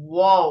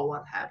 Whoa,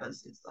 what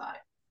happens inside?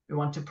 You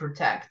want to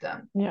protect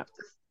them. Yeah.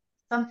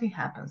 Something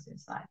happens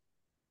inside,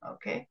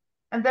 okay,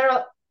 and there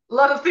are a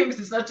lot of things.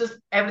 It's not just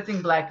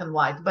everything black and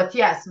white, but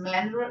yes,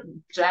 men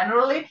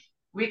generally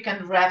we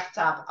can wrap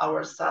up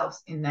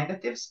ourselves in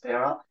negative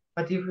spiral.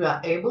 But if we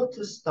are able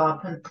to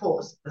stop and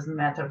pause, doesn't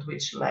matter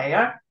which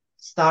layer,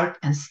 start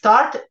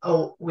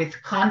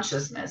with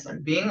consciousness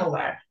and being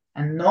aware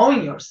and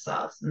knowing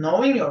yourself,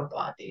 knowing your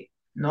body,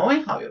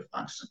 knowing how you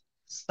function,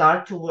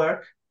 start to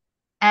work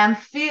and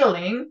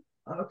feeling,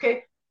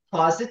 okay,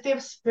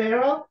 positive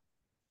spiral,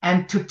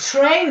 And to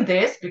train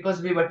this,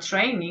 because we were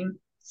training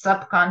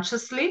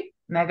subconsciously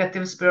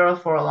negative spiral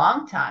for a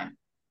long time,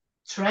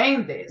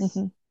 train this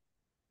Mm-hmm.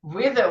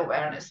 with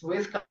awareness,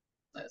 with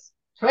consciousness,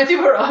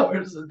 24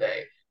 hours a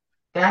day,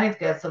 then it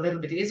gets a little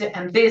bit easier.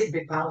 And this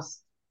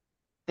becomes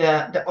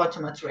the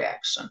ultimate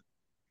reaction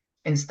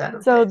instead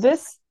of So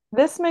this.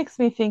 this makes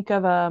me think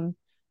of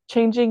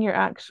changing your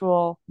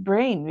actual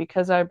brain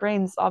because our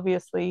brains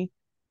obviously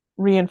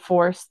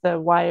reinforce the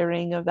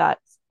wiring of that.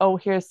 Oh,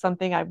 here's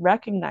something I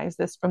recognize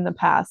this from the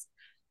past.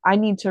 I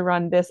need to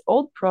run this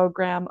old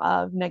program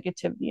of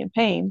negativity and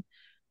pain.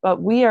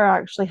 But we are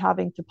actually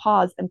having to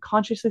pause and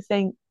consciously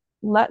saying,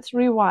 let's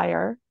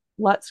rewire,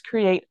 let's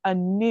create a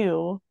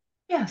new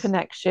Yes.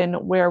 connection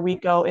where we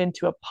go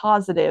into a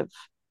positive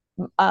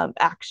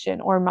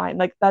action or mind.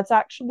 Like that's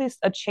actually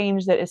a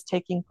change that is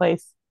taking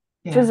place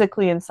Yeah.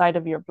 physically inside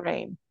of your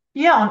brain.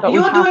 Yeah, But we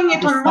you're have doing to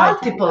it on decide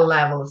to do multiple that.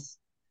 levels.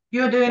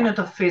 You're doing Yeah. it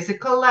at a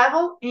physical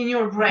level in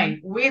your Mm-hmm.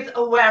 brain with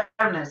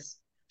awareness,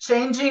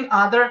 changing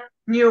other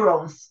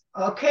neurons,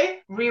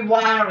 okay?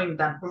 Rewiring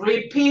them,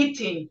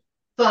 repeating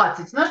thoughts.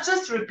 It's not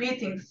just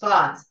repeating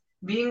thoughts,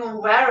 being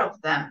aware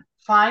of them,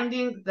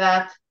 finding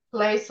that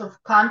place of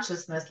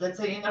consciousness, let's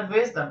say inner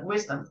wisdom,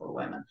 wisdom for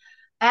women,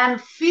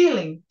 and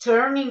feeling,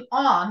 turning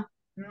on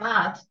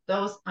not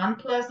those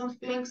unpleasant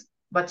feelings,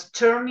 but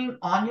turning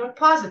on your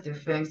positive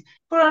feelings.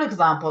 For an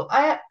example,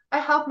 I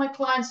help my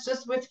clients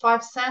just with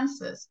five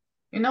senses.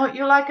 You know,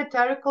 you like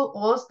ethereal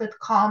oils that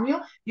calm you.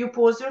 You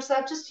pause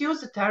yourself, just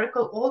use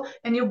ethereal oil,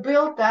 and you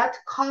build that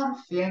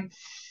calm feeling.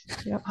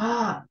 Yep.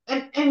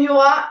 And you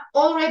are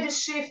already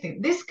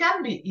shifting. This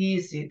can be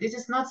easy. This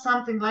is not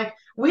something like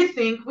we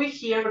think we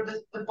hear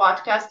the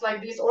podcast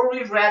like this, or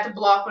we read a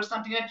blog or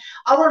something, and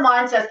our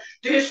mind says,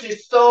 this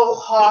is so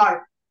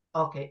hard.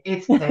 Okay,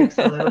 it takes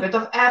a little bit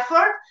of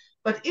effort,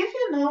 but if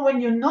you know,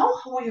 when you know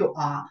who you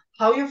are,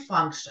 how you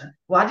function,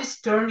 what is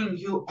turning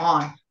you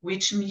on,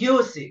 which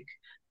music,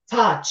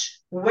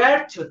 touch,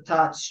 where to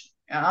touch,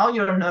 you know,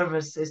 your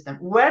nervous system,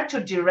 where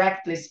to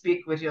directly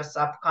speak with your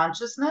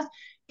subconsciousness,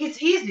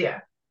 it's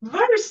easier.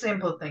 Very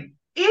simple thing.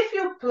 If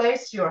you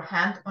place your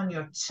hand on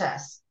your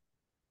chest,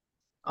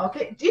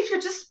 okay, if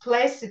you just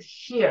place it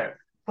here,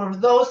 for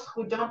those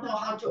who don't know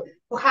how to,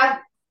 who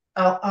have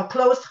a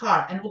closed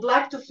heart and would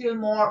like to feel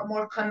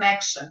more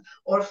connection,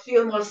 or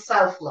feel more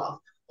self-love,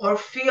 or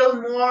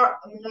feel more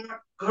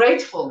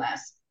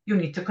gratefulness, you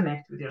need to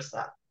connect with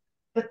yourself.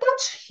 The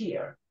touch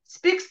here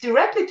speaks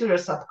directly to your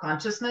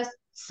subconsciousness,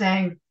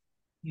 saying,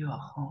 you are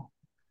home,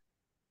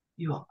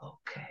 you are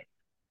okay.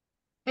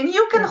 And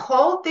you can Yeah.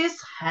 hold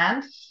this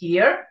hand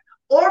here,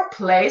 or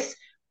place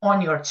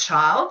on your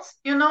child's,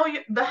 you know,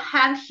 the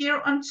hand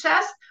here on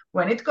chest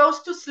when it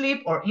goes to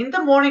sleep, or in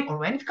the morning, or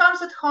when it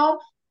comes at home.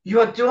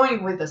 You're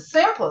doing with a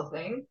simple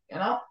thing, you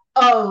know,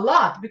 a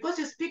lot, because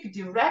you speak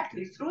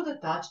directly through the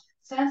touch,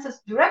 senses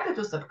directly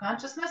to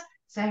subconsciousness,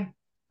 saying,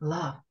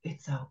 love,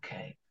 it's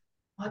okay.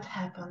 What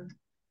happened?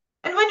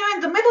 And when you're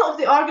in the middle of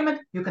the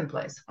argument, you can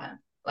place a hand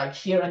like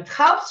here, and it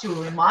helps you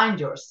remind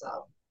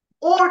yourself.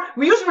 Or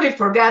we usually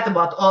forget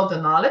about all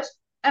the knowledge.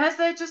 And I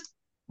say, just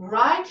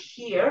right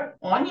here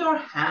on your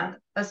hand,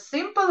 a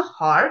simple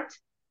heart,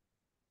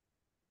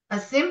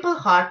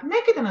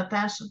 make it an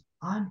attention.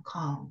 I'm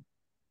calm.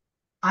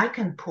 I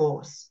can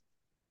pause.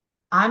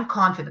 I'm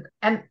confident.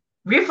 And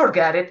we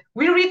forget it.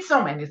 We read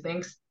so many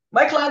things.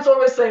 My clients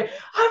always say,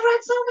 I've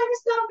read so many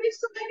stuff, read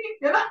so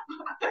many,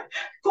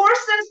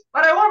 courses,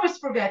 but I always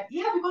forget.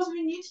 Yeah, because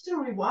we need to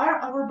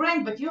rewire our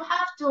brain, but you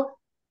have to,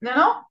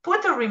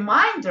 put a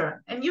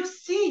reminder, and you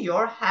see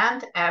your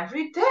hand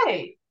every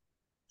day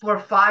for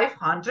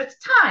 500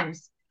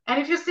 times.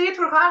 And if you see it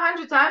for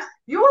 500 times,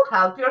 you will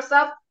help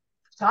yourself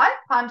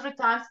 500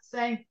 times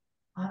saying,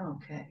 I'm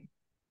okay.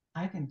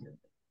 I can do it.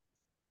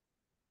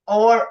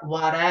 Or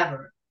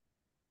whatever.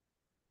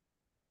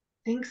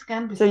 Things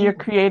can be So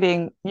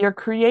simple. you're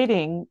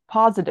creating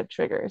positive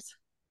triggers.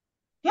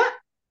 Yeah,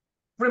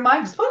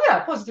 reminders. Oh yeah,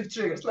 positive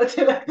triggers. Let's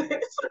say like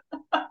this.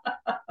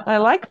 I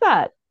like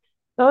that.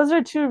 Those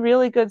are two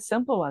really good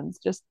simple ones.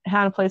 Just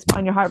hand placement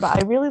on your heart. But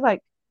I really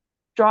like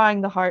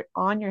drawing the heart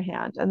on your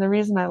hand. And the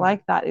reason I Yeah,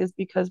 like that is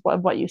because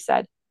of what you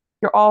said.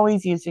 You're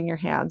always using your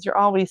hands. You're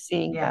always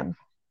seeing yeah, them. And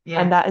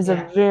yeah, that is a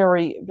yeah,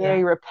 very, yeah,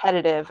 very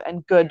repetitive and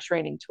yeah. good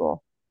training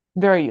tool.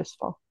 Very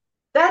useful.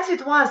 That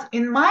it was.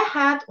 In my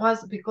head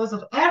was, because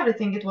of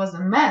everything, it was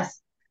a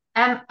mess.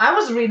 And I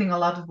was reading a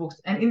lot of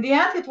books. And in the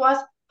end, it was,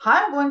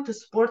 I'm going to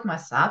support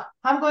myself.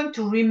 I'm going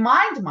to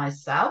remind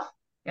myself,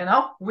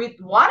 with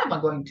what am I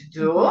going to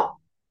do? Mm-hmm.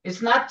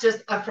 It's not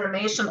just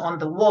affirmation on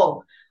the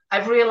wall.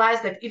 I've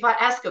realized that if I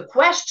ask a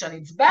question,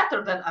 it's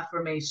better than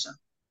affirmation.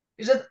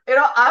 It's just,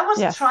 I was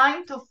Yes.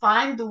 trying to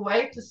find the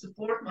way to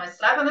support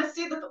myself. And I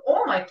see that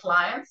all my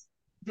clients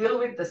deal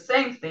with the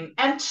same thing,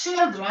 and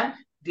children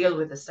deal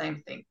with the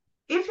same thing.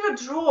 If you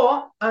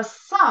draw a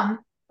sun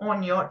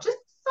on your, just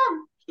sun,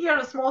 here,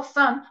 a small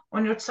sun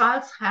on your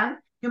child's hand,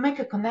 you make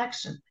a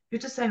connection. You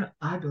just say,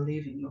 I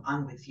believe in you,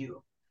 I'm with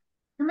you.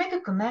 You make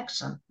a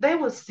connection. They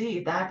will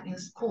see that in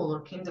school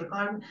or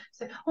kindergarten,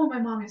 say, oh, my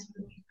mom is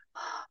with me.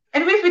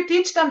 And if we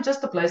teach them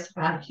just to place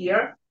hand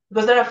here,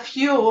 because there are a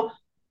few,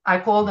 I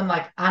call them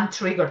like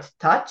untriggered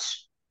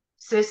touch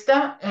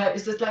system.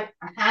 It's just like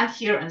a hand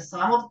here, and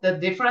some of the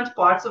different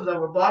parts of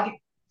our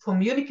body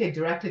communicate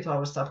directly to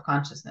our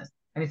subconsciousness.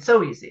 And it's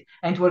so easy.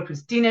 And it works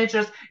with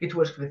teenagers, it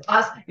works with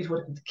us, it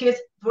works with kids,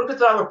 it works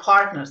with our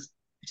partners.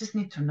 We just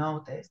need to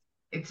know this.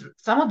 It's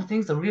some of the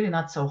things are really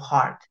not so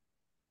hard.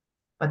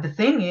 But the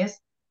thing is,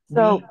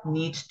 So, we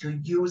need to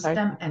use sorry.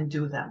 them and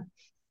do them.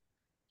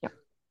 Yep.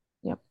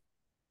 Yep.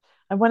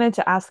 I wanted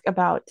to ask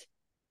about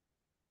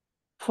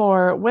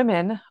for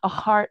women, a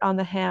heart on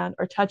the hand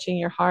or touching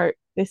your heart.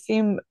 They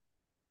seem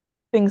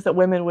things that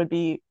women would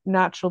be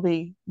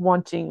naturally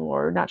wanting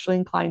or naturally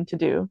inclined to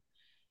do.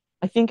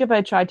 I think if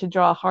I tried to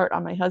draw a heart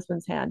on my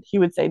husband's hand, he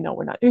would say, no,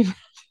 we're not doing that.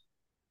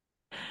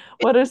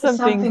 What are It's some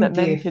things something that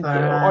men could do? Or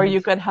different.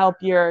 you could help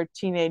your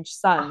teenage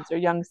sons or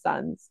young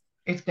sons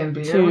It can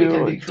be, we can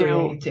to be do.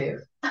 creative.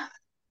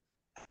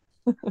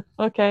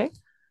 Okay.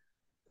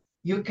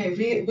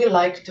 We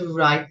like to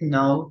write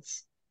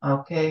notes,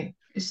 okay?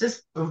 It's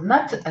just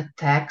not a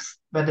text,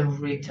 but a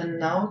written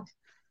note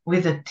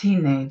with a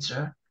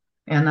teenager.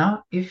 You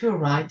know, if you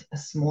write a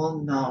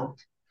small note,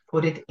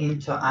 put it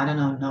into, I don't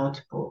know,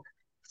 notebook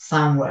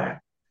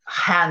somewhere,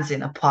 hands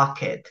in a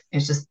pocket,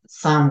 it's just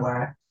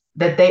somewhere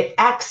that they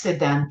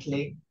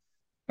accidentally,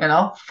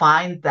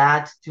 find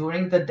that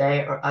during the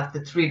day or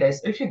after 3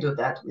 days. If you do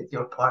that with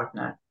your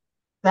partner,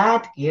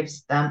 that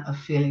gives them a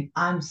feeling,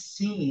 I'm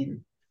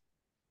seen.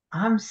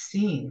 I'm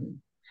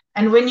seen.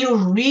 And when you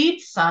read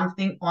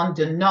something on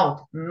the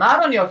note,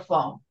 not on your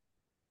phone,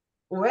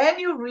 when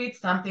you read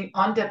something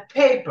on the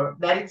paper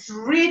that it's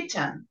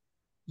written,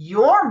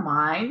 your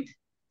mind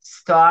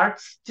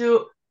starts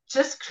to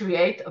just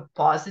create a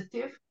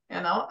positive,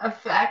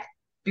 effect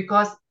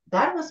because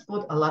that was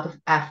put a lot of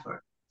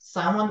effort.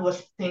 Someone was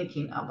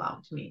thinking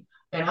about me.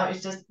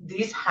 It's just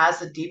this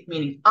has a deep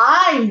meaning.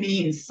 I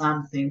mean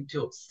something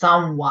to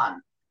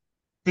someone.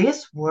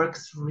 This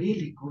works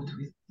really good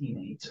with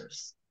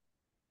teenagers.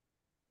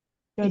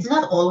 It's Good.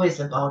 not always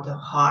about the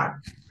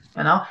harm.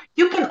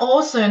 You can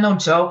also,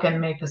 joke and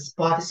make a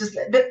spot. It's just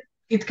that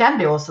it can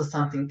be also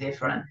something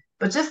different.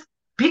 But just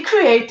be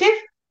creative.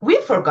 We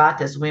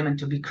forgot as women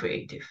to be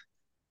creative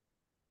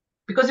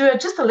because we are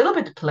just a little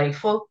bit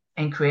playful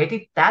and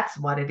creative. That's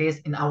what it is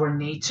in our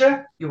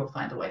nature. You will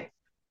find a way.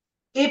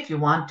 If you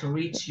want to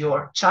reach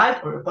your child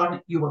or your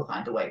partner, you will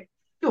find a way.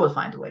 You will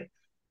find a way.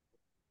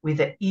 With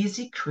the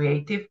easy,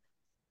 creative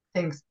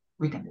things,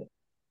 we can do it.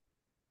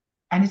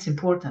 And it's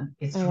important.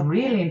 I It's like that.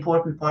 really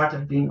important part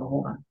of being a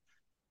woman.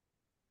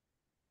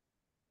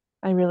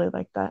 I really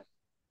like that.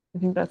 I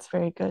think that's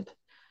very good.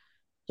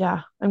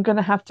 Yeah, I'm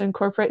gonna have to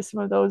incorporate some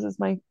of those as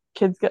my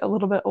kids get a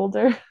little bit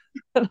older,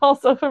 and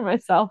also for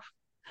myself.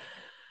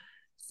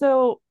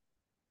 So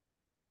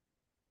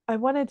I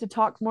wanted to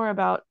talk more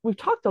about, we've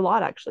talked a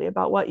lot actually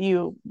about what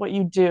you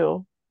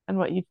do and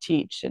what you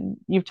teach, and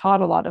you've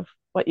taught a lot of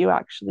what you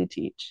actually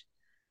teach.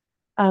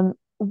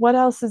 What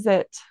else is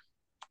it?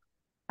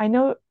 I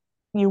know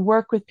you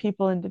work with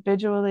people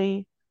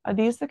individually. Are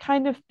these the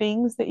kind of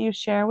things that you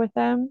share with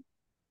them?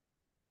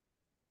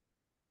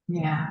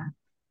 Yeah,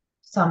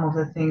 some of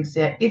the things.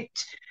 Yeah,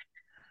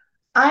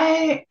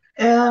 I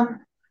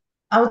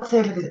I would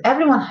say like this,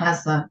 everyone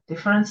has a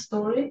different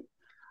story.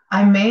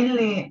 I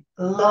mainly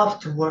love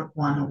to work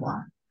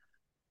one-on-one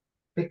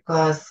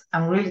because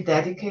I'm really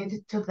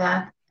dedicated to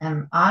that,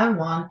 and I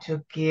want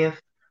to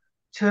give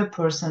to a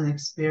person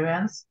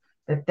experience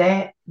that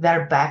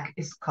their back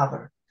is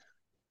covered,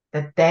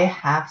 that they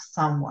have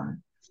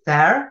someone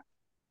there.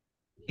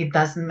 It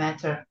doesn't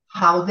matter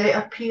how they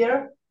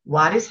appear,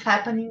 what is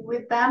happening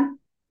with them,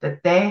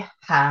 that they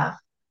have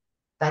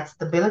that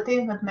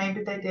stability that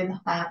maybe they didn't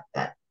have,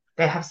 that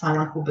they have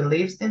someone who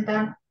believes in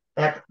them,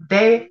 that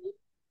they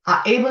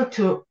are able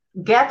to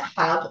get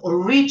help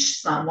or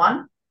reach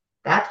someone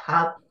that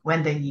help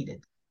when they need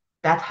it.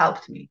 That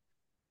helped me.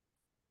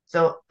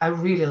 So I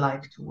really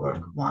like to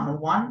work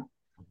one-on-one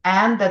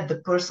and that the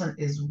person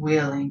is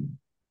willing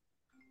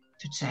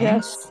to change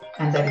Yes.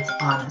 and that it's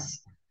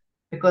honest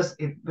because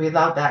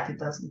without that it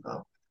doesn't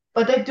go.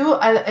 But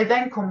I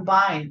then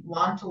combine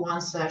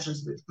one-to-one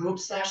sessions with group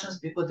sessions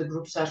because the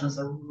group sessions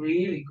are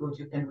really good.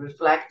 You can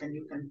reflect and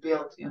you can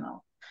build,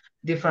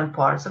 different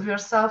parts of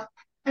yourself.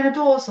 And I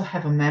do also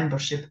have a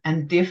membership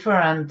and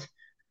different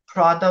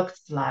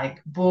products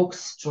like books,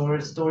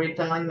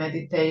 storytelling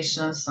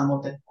meditations, some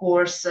of the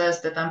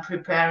courses that I'm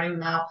preparing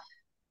now.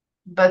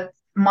 But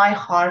my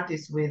heart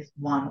is with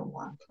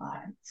one-on-one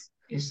clients.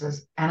 It's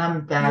just, and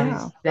I'm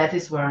Yeah. that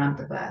is where I'm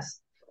the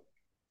best.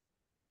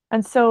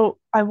 And so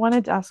I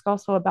wanted to ask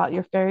also about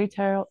your fairy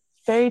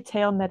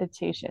tale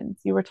meditations.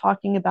 You were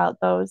talking about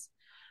those.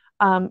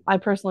 I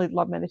personally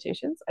love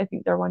meditations. I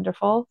think they're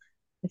wonderful.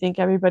 I think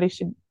everybody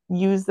should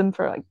use them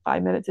for like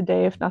 5 minutes a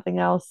day, if nothing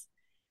else.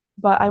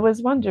 But I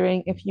was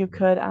wondering if you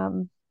could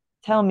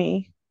tell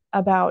me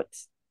about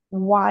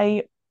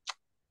why,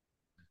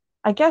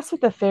 I guess,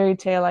 with the fairy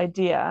tale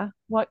idea,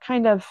 what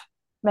kind of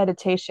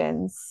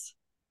meditations,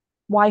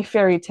 why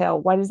fairy tale?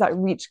 Why does that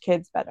reach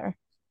kids better?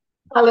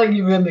 I'll give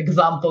you an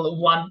example of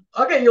one.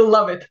 Okay, you'll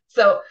love it.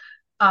 So,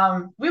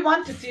 we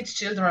want to teach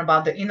children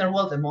about the inner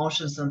world,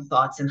 emotions, and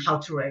thoughts, and how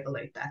to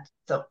regulate that.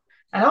 So,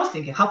 and I was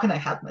thinking, how can I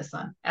help my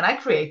son? And I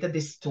created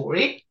this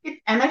story,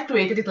 and I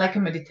created it like a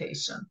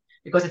meditation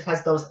because it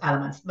has those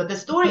elements. But the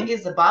story Okay.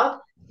 is about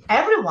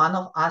every one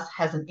of us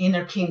has an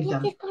inner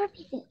kingdom.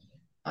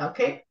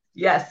 Okay.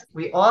 Yes,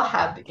 we all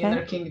have the Okay.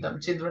 inner kingdom.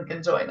 Children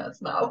can join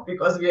us now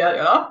because we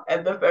are,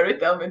 at the fairy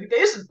tale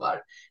meditation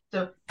part.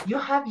 So you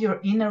have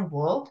your inner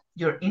world,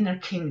 your inner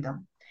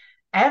kingdom.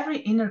 Every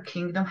inner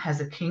kingdom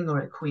has a king or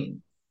a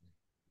queen.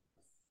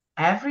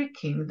 Every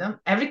kingdom,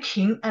 every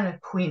king and a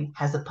queen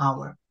has a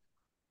power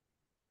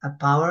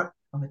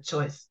of a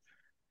choice,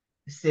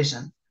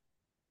 decision,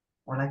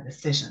 or like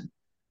decision.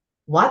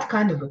 What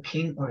kind of a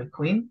king or a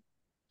queen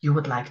you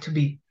would like to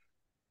be?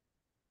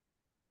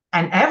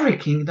 And every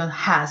kingdom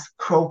has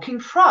croaking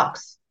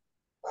frogs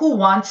who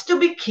wants to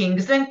be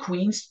kings and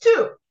queens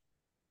too.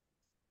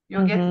 You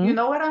Mm-hmm.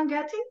 know what I'm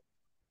getting?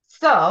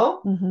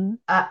 So Mm-hmm.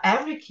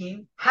 every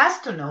king has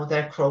to know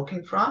their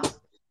croaking frogs,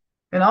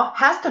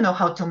 has to know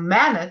how to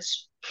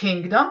manage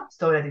kingdom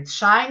so that it's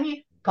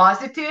shiny,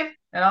 positive,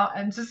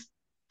 and just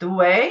the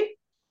way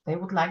they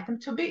would like them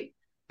to be.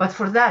 But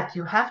for that,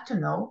 you have to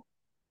know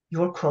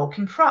your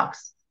croaking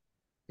frogs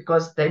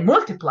because they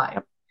multiply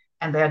Yep.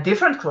 and they are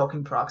different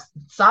croaking frogs.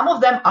 Some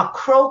of them are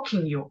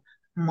croaking you.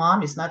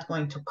 Mom is not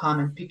going to come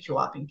and pick you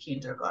up in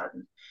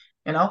kindergarten.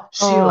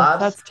 She Oh,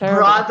 loves that's terrible.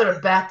 brother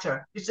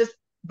better. It's just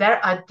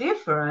there are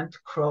different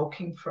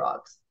croaking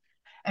frogs.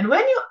 And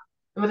when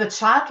a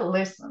child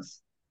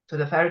listens to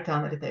the fairy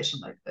tale meditation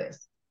like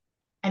this,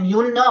 and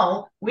you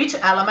know which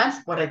elements,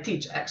 what I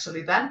teach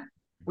actually then,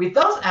 with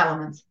those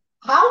elements,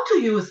 how to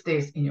use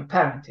this in your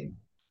parenting.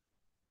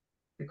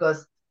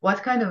 Because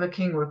what kind of a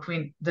king or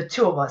queen the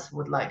two of us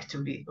would like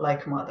to be,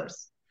 like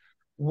mothers?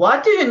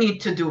 What do you need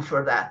to do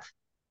for that?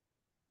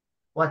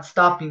 What's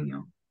stopping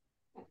you?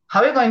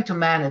 How are you going to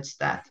manage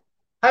that?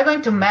 How are you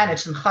going to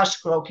manage and hush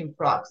croaking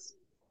frogs?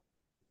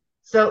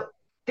 So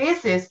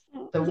this is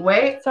the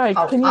way Sorry,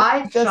 how can you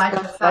I just try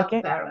one to help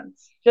second?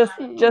 parents.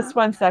 Just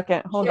 1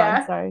 second. Hold on.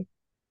 Yeah. Sorry.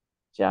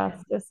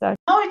 Just a sec.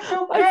 No, it's My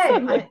okay.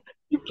 son, like,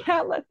 you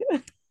can't let him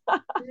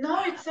in.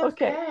 No, it's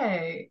Okay.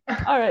 okay.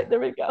 All right, there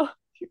we go.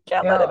 You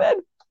can't let him Yeah.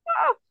 in.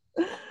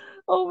 Ah.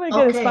 Oh my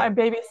goodness. Okay.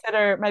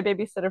 My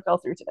babysitter fell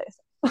through today.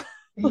 So.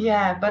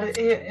 Yeah, but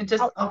it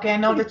just Ouch. okay. I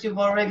know that you've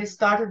already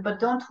started, but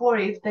don't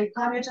worry. If they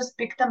come, you just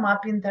pick them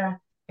up in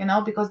there,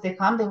 because they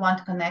come, they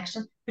want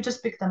connection. You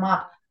just pick them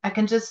up. I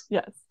can just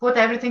Yes. put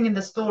everything in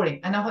the story.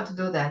 I know how to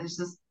do that. It's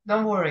just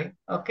don't worry,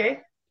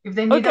 okay? If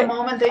they need a Okay.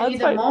 moment, they That's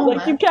need a fine. Like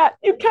moment.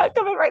 you can't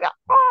come in right now.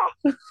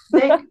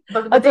 They Ah.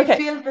 but That's they okay.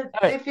 feel the All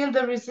they right. feel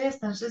the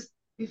resistance. Just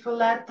if you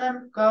let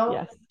them go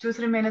Yes. 2,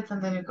 3 minutes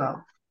and then you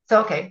go.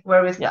 So okay,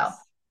 where we go. Yes.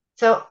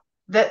 So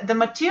the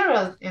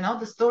material,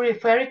 the story of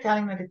fairy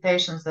telling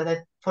meditations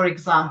that for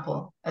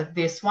example,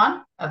 this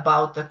one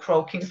about the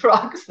croaking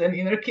frogs and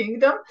inner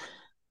kingdom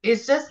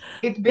is just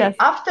it be Yes.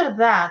 after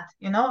that,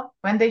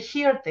 when they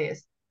hear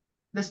this,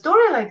 the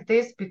story like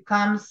this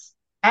becomes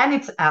and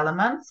its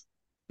elements,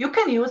 you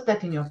can use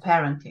that in your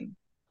parenting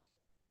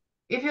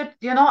if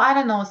I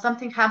don't know,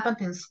 something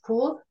happened in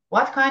school,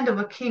 what kind of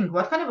a king,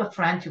 what kind of a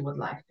friend you would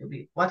like to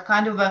be, what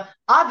kind of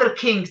other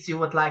kings you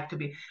would like to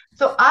be.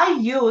 So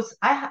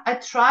I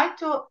try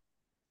to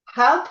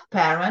help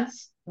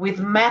parents with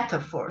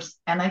metaphors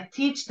and I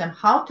teach them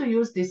how to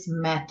use these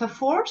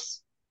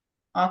metaphors,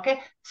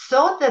 okay,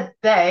 so that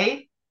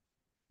they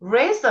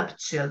raise up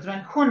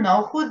children who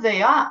know who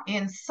they are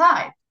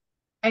inside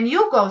and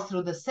you go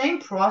through the same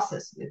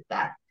process with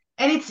that.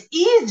 And it's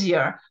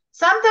easier.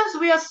 Sometimes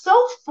we are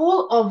so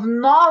full of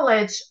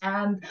knowledge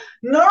and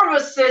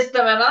nervous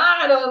system and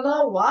I don't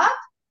know what,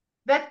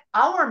 that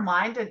our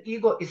mind and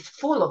ego is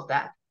full of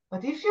that.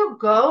 But if you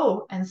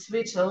go and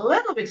switch a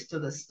little bit to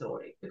the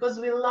story, because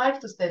we like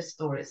to tell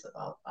stories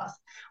about us,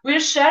 we're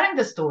sharing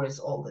the stories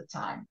all the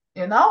time,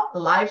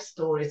 life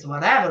stories,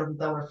 whatever,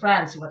 with our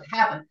friends, what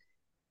happened.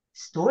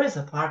 Stories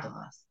are part of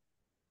us.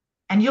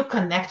 And you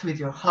connect with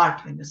your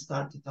heart when you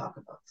start to talk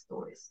about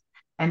stories.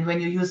 And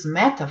when you use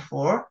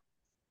metaphor,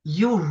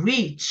 you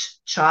reach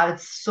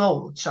child's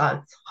soul,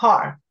 child's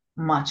heart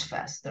much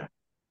faster.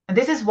 And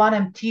this is what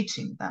I'm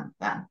teaching them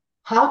then.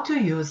 How to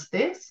use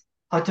this,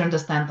 how to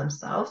understand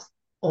themselves,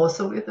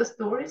 also with the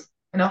stories,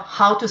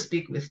 how to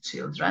speak with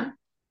children,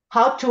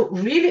 how to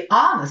really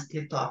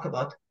honestly talk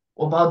about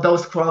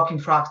those croaking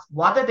frogs.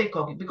 What are they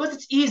croaking? Because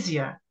it's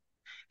easier.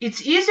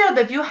 It's easier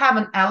that you have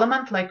an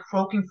element like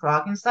croaking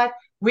frog inside,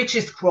 which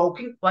is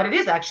croaking, but it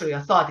is actually a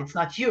thought. It's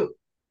not you,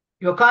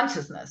 your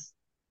consciousness.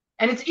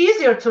 And it's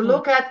easier to Mm.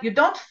 look at. You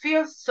don't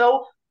feel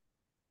so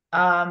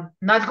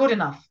not good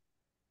enough.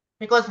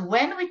 Because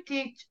when we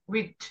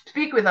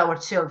speak with our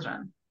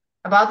children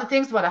about the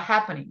things that are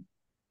happening,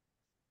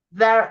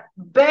 their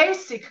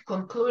basic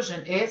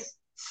conclusion is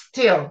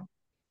still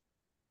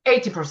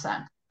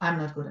 80%. I'm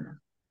not good enough.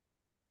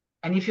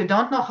 And if you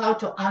don't know how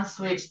to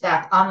unswitch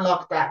that,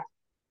 unlock that,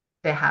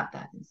 they have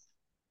that.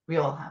 We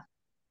all have.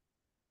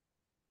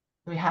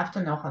 We have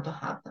to know how to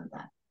help them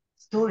then.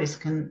 stories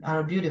are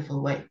a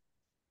beautiful way.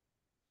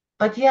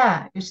 But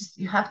yeah,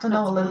 you have to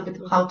know That's a little bit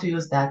beautiful. how to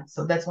use that.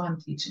 So that's why I'm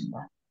teaching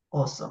that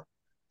also,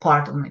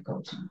 part of my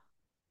coaching.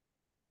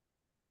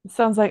 It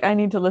sounds like I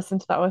need to listen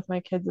to that with my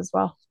kids as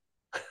well.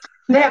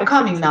 They are Coaching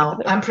coming now.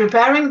 together. I'm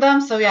preparing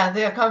them. So yeah,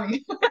 they are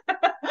coming.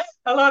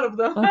 A lot of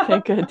them. Okay,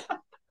 good.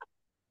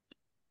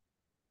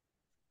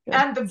 Good.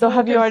 And the So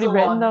book and so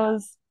on.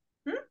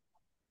 Hmm?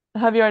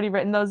 have you already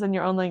written those in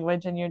your own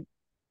language and you're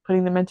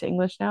putting them into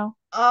English now?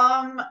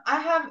 I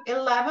have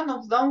 11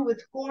 of them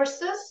with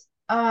courses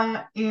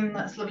in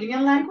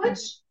Slovenian Okay.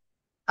 language.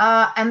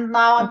 And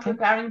now I'm Okay.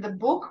 preparing the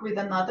book with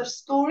another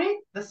story,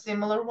 the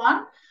similar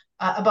one,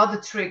 about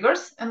the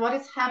triggers and what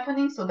is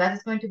happening. So that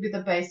is going to be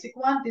the basic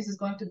one. This is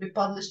going to be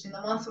published in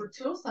a month or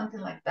two,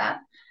 something like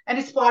that. And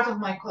it's part of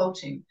my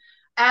coaching.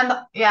 And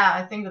yeah,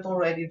 I think that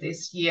already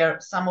this year,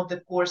 some of the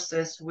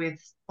courses with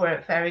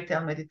fairy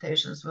tale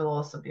meditations will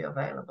also be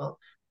available.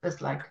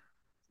 There's like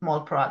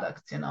small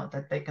products,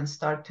 that they can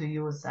start to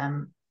use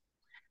and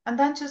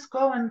then just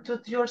go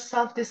into your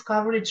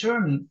self-discovery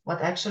journey,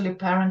 what actually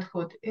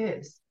parenthood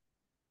is.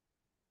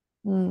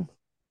 Mm,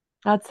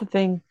 that's the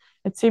thing.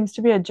 It seems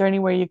to be a journey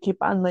where you keep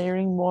on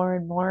layering more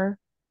and more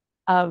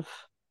of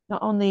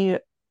not only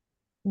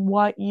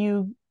what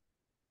you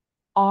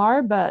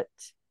are, but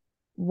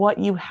what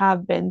you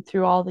have been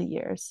through all the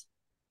years.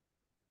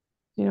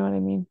 Do you know what I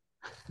mean?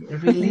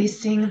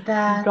 Releasing You've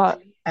that,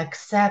 got,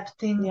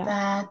 accepting yeah.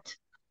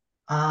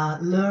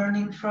 that,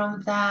 learning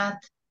from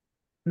that,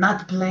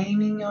 not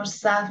blaming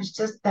yourself. It's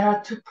just there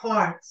are two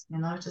parts,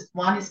 just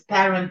one is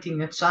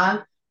parenting a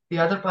child, the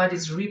other part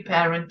is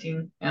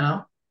reparenting,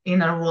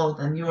 inner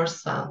world and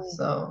yourself. Mm.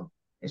 So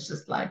it's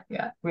just like,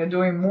 yeah, we're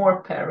doing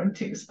more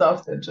parenting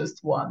stuff than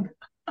just one.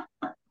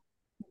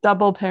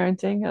 Double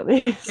parenting at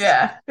least.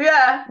 Yeah,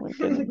 yeah. Oh my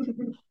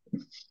goodness.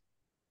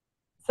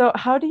 So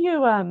how do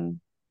you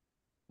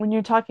when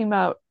you're talking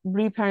about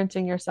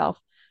reparenting yourself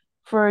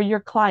for your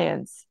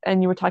clients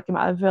and you were talking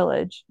about a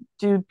village,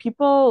 do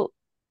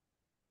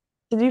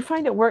you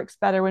find it works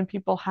better when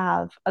people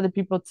have other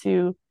people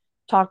to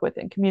talk with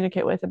and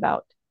communicate with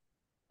about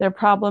their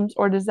problems,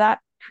 or does that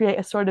create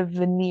a sort of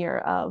veneer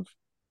of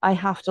I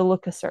have to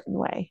look a certain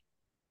way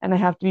and I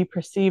have to be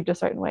perceived a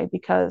certain way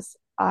because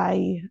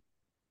I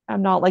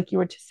am not, like you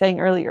were saying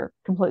earlier,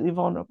 completely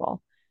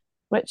vulnerable,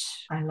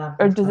 which, I love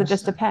or that does it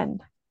just question.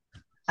 depend?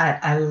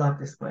 I love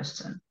this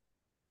question.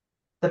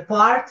 The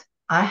part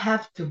I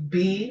have to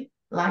be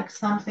like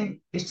something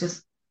is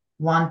just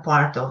one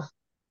part of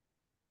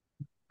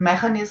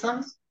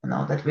mechanisms,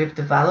 that we've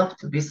developed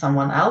to be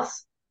someone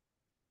else.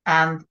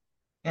 And,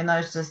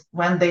 it's just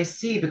when they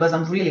see, because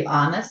I'm really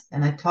honest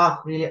and I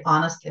talk really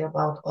honestly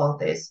about all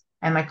this,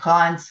 and my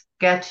clients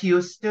get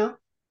used to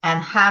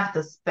and have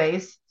the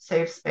space,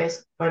 safe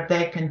space, where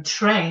they can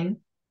train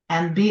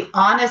and be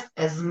honest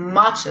as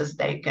much as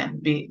they can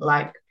be.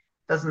 Like,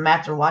 doesn't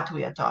matter what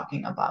we are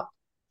talking about,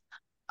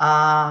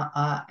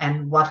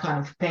 and what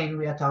kind of pain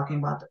we are talking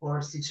about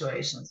or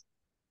situations.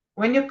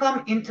 When you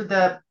come into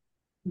the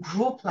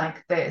group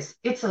like this,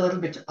 it's a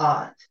little bit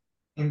odd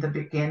in the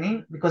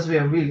beginning because we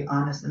are really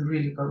honest and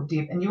really go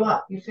deep, and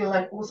you feel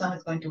like, oh,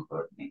 someone's going to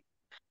hurt me.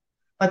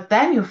 But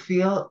then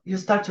you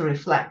start to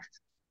reflect.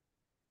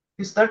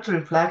 You start to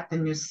reflect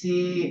and you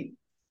see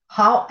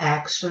how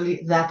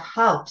actually that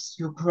helps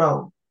you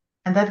grow,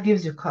 and that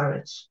gives you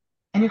courage,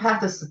 and you have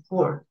the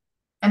support.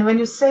 And when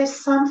you say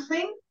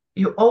something,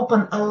 you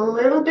open a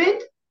little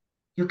bit,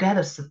 you get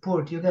a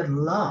support, you get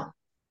love,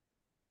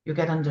 you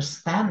get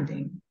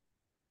understanding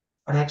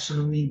what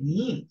actually we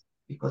need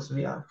because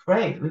we are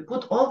afraid. We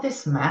put all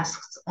these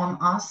masks on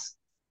us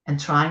and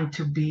trying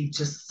to be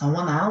just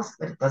someone else,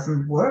 but it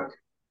doesn't work.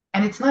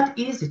 And it's not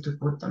easy to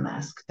put the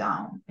mask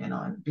down,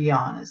 and be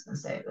honest and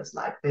say this,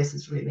 like, this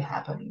is really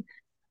happening.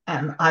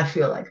 And I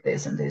feel like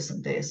this and this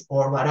and this,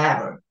 or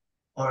whatever.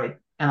 Or,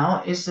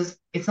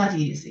 it's not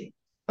easy.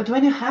 But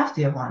when you have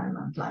the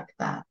environment like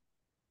that,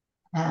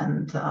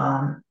 and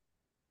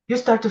you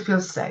start to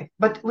feel safe.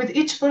 But with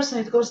each person,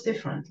 it goes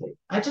differently.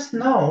 I just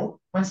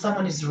know when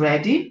someone is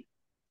ready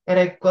that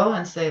I go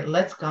and say,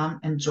 let's come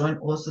and join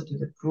also to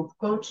the group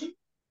coaching.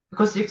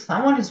 Because if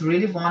someone is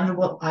really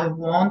vulnerable, I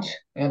won't,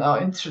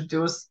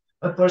 introduce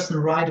a person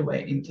right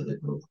away into the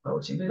group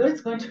coaching because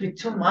it's going to be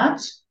too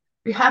much.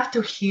 We have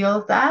to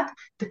heal that.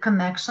 The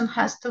connection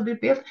has to be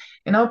built.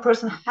 A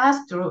person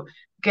has to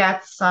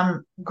get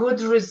some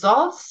good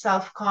results,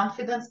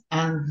 self-confidence,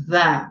 and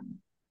then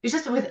it's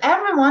just with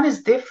everyone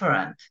is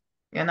different.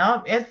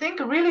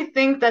 Really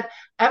think that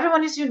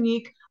everyone is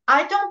unique.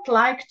 I don't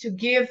like to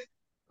give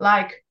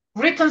like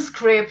written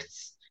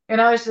scripts.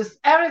 It's just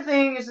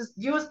everything is just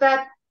use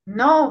that.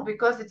 No,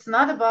 because it's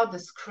not about the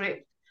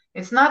script.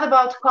 It's not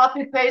about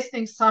copy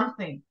pasting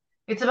something.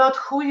 It's about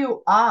who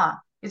you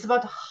are. It's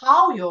about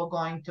how you're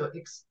going to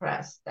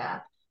express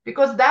that.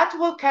 Because that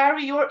will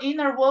carry your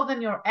inner world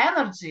and your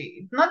energy.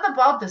 It's not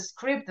about the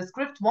script. The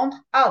script won't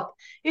help.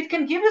 It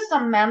can give you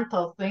some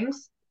mental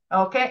things,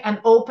 okay,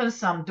 and open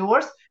some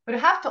doors, but you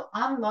have to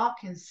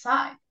unlock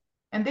inside.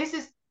 And this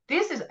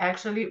is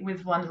actually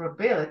with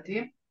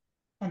vulnerability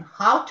and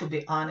how to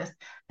be honest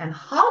and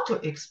how to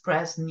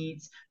express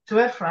needs to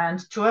a friend,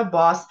 to a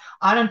boss,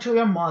 I don't to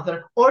your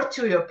mother or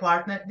to your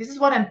partner. This is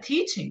what I'm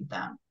teaching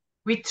them.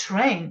 We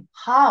train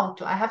how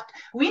to,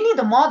 we need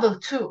a model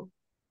too.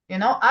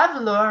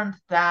 I've learned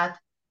that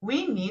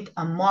we need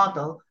a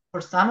model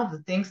for some of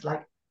the things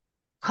like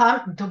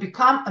to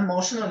become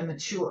emotionally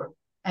mature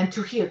and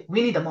to heal.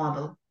 We need a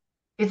model.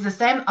 It's the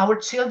same. Our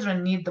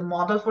children need the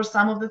model for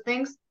some of the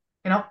things.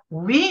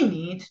 We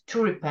need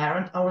to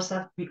reparent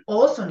ourselves. We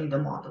also need a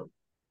model.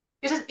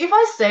 If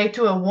I say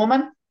to a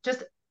woman,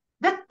 just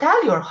that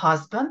tell your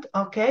husband,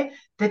 okay,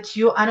 that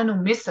you, I don't know,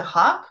 miss a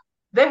hug,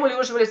 they will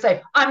usually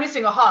say, I'm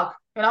missing a hug.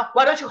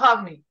 Why don't you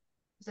hug me?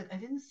 I said, I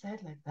didn't say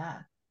it like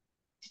that.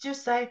 Did you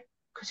say,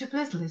 could you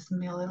please listen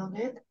to me a little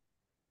bit?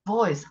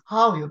 Voice,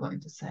 how are you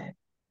going to say it?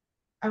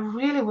 I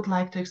really would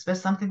like to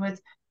express something where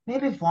it's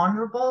maybe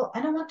vulnerable.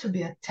 I don't want to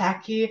be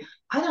attacky.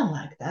 I don't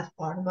like that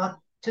part about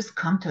just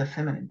come to a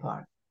feminine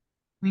part.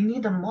 We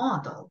need a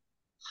model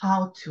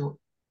how to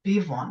be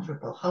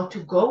vulnerable, how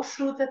to go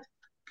through that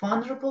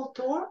vulnerable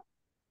door.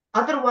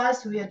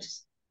 Otherwise, we are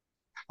just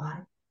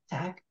fight,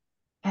 attack,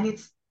 and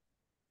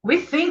we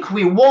think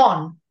we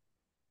won.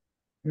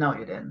 No,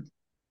 you didn't.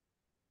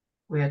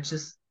 We are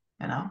just,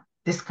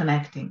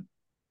 disconnecting.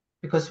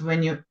 Because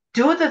when you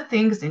do the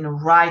things in the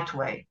right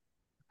way,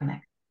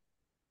 connect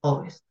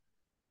always.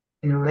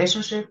 In a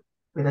relationship,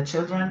 with the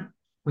children,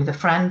 with a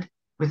friend,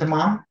 with a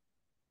mom,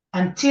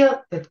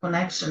 until that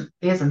connection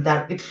isn't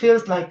there. It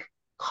feels like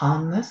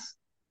calmness.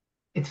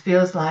 It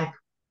feels like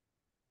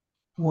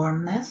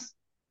warmness.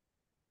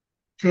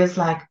 Feels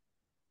like,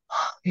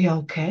 are you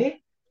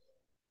okay?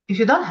 If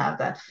you don't have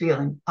that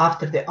feeling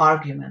after the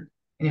argument,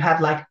 and you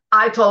have like,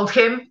 I told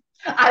him,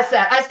 I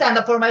said, I stand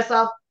up for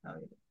myself. No,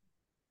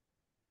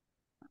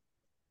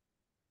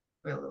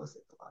 we lose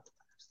it a lot of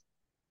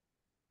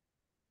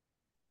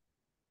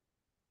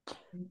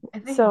times. I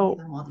think we need So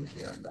a model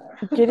here and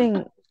getting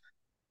there.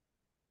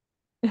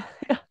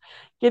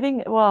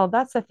 well,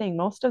 that's the thing.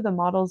 Most of the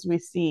models we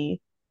see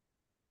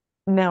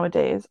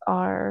nowadays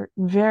are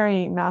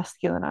very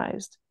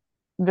masculinized,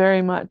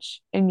 very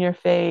much in your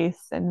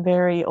face and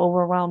very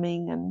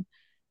overwhelming and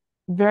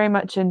very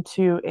much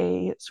into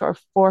a sort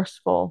of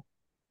forceful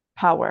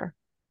power.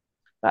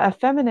 But a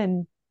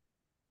feminine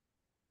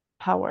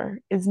power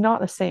is not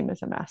the same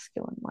as a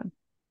masculine one.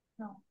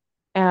 No.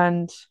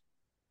 And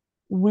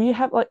we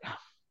have like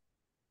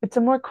it's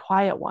a more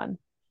quiet one.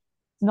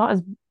 It's not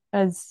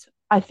as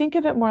I think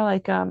of it more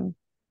like when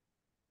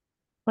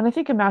I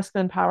think of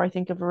masculine power, I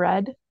think of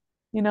red,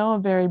 a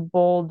very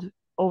bold,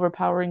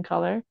 overpowering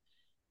color.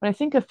 When I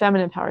think of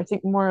feminine power, I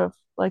think more of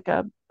like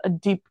a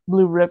deep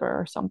blue river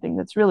or something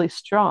that's really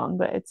strong,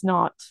 but it's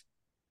not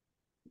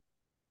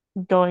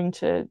going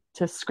to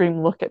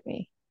scream, look at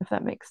me, if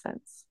that makes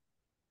sense.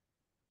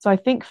 So I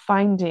think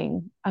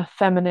finding a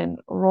feminine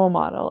role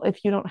model,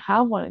 if you don't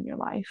have one in your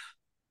life,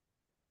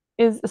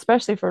 is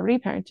especially for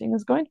reparenting,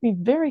 is going to be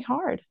very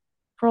hard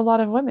for a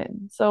lot of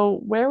women. So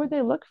where would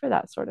they look for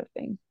that sort of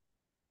thing?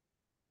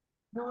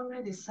 You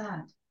already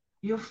said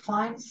you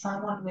find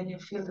someone when you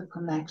feel the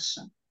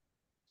connection.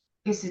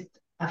 Is it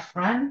a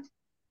friend,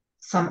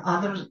 some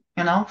other,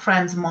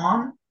 friend's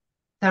mom,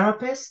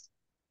 therapist,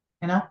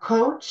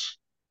 coach?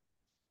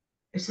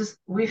 It's just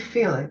we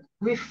feel it.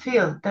 We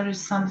feel there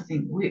is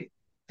something.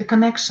 The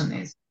connection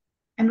is,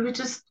 and we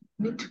just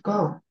need to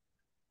go.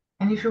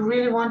 And if you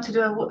really want to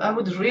do, I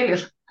would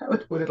really, I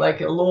would put it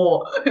like a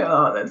law,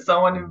 that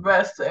someone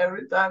invests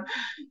every time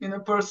in a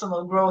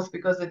personal growth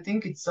because I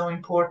think it's so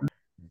important.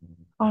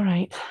 All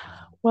right.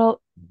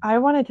 Well, I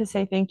wanted to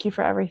say thank you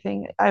for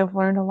everything. I've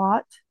learned a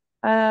lot.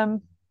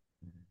 Um,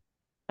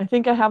 I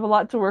think I have a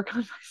lot to work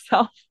on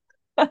myself.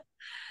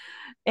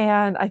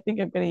 And I think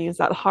I'm going to use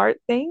that heart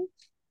thing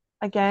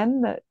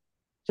again, that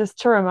just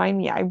to remind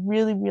me, I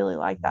really, really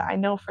like that. I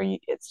know for you,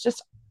 it's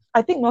just,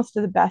 I think most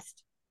of the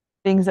best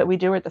things that we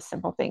do are the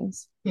simple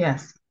things.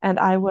 Yes. And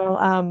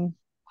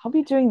I'll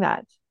be doing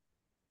that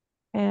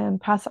and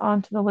pass it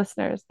on to the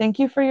listeners. Thank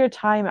you for your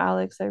time,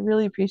 Alex. I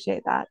really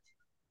appreciate that.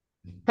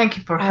 Thank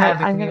you for All right,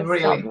 having I'm me, going to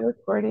stop really. the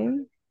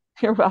recording.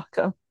 You're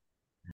welcome.